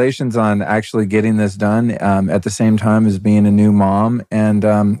congratulations on actually getting this done at the same time as being a new mom. And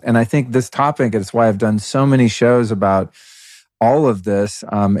I think this topic, it's why I've done so many shows about all of this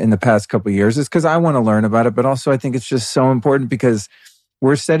in the past couple of years, is because I want to learn about it. But also I think it's just so important because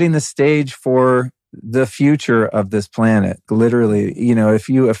we're setting the stage for the future of this planet. Literally, if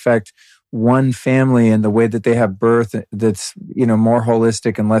you affect one family and the way that they have birth that's, more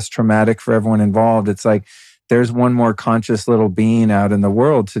holistic and less traumatic for everyone involved, it's like, there's one more conscious little being out in the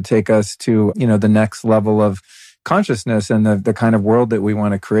world to take us to, the next level of consciousness and the kind of world that we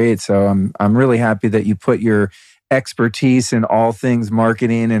want to create. So I'm really happy that you put your expertise in all things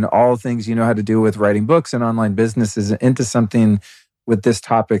marketing and all things you know how to do with writing books and online businesses into something with this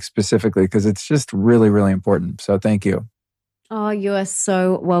topic specifically, because it's just really, really important. So thank you. Oh, you are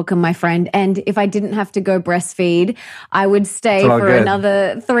so welcome, my friend. And if I didn't have to go breastfeed, I would stay for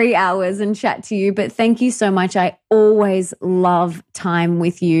another 3 hours and chat to you. But thank you so much. I always love time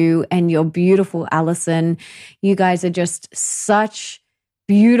with you and your beautiful Allison. You guys are just such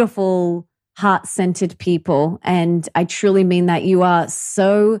beautiful, heart-centered people. And I truly mean that. You are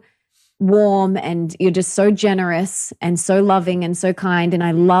so warm and you're just so generous and so loving and so kind. And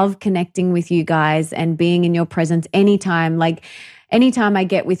I love connecting with you guys and being in your presence anytime. Like anytime I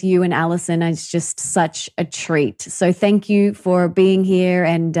get with you and Allison, it's just such a treat. So thank you for being here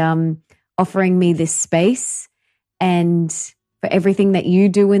and offering me this space and for everything that you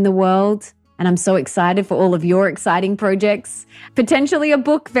do in the world. And I'm so excited for all of your exciting projects, potentially a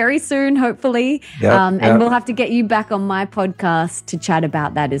book very soon, hopefully. And we'll have to get you back on my podcast to chat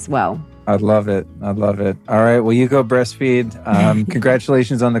about that as well. I'd love it. All right. Well, you go breastfeed.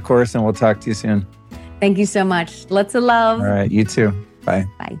 Congratulations on the course, and we'll talk to you soon. Thank you so much. Lots of love. All right. You too. Bye.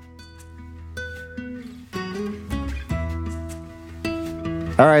 Bye.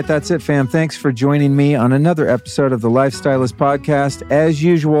 All right, that's it, fam. Thanks for joining me on another episode of the Lifestylist Podcast. As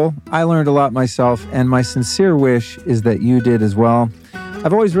usual, I learned a lot myself, and my sincere wish is that you did as well.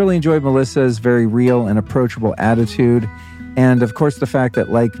 I've always really enjoyed Melissa's very real and approachable attitude. And of course, the fact that,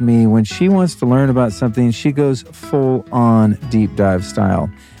 like me, when she wants to learn about something, she goes full on deep dive style.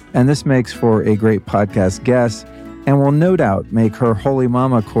 And this makes for a great podcast guest and will no doubt make her Holy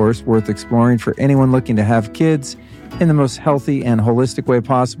Mama course worth exploring for anyone looking to have kids in the most healthy and holistic way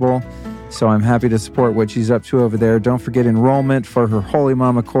possible. So I'm happy to support what she's up to over there. Don't forget, enrollment for her Holy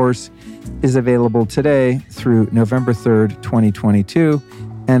Mama course is available today through November 3rd, 2022.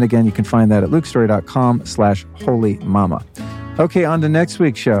 And again, you can find that at lukestory.com/holymama. Okay, on to next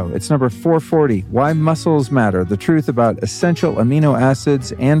week's show. It's number 440, Why Muscles Matter, the truth about essential amino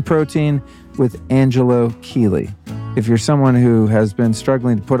acids and protein with Angelo Keeley. If you're someone who has been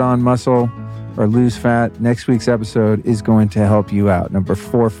struggling to put on muscle or lose fat, next week's episode is going to help you out. Number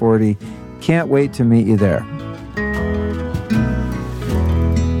 440. Can't wait to meet you there.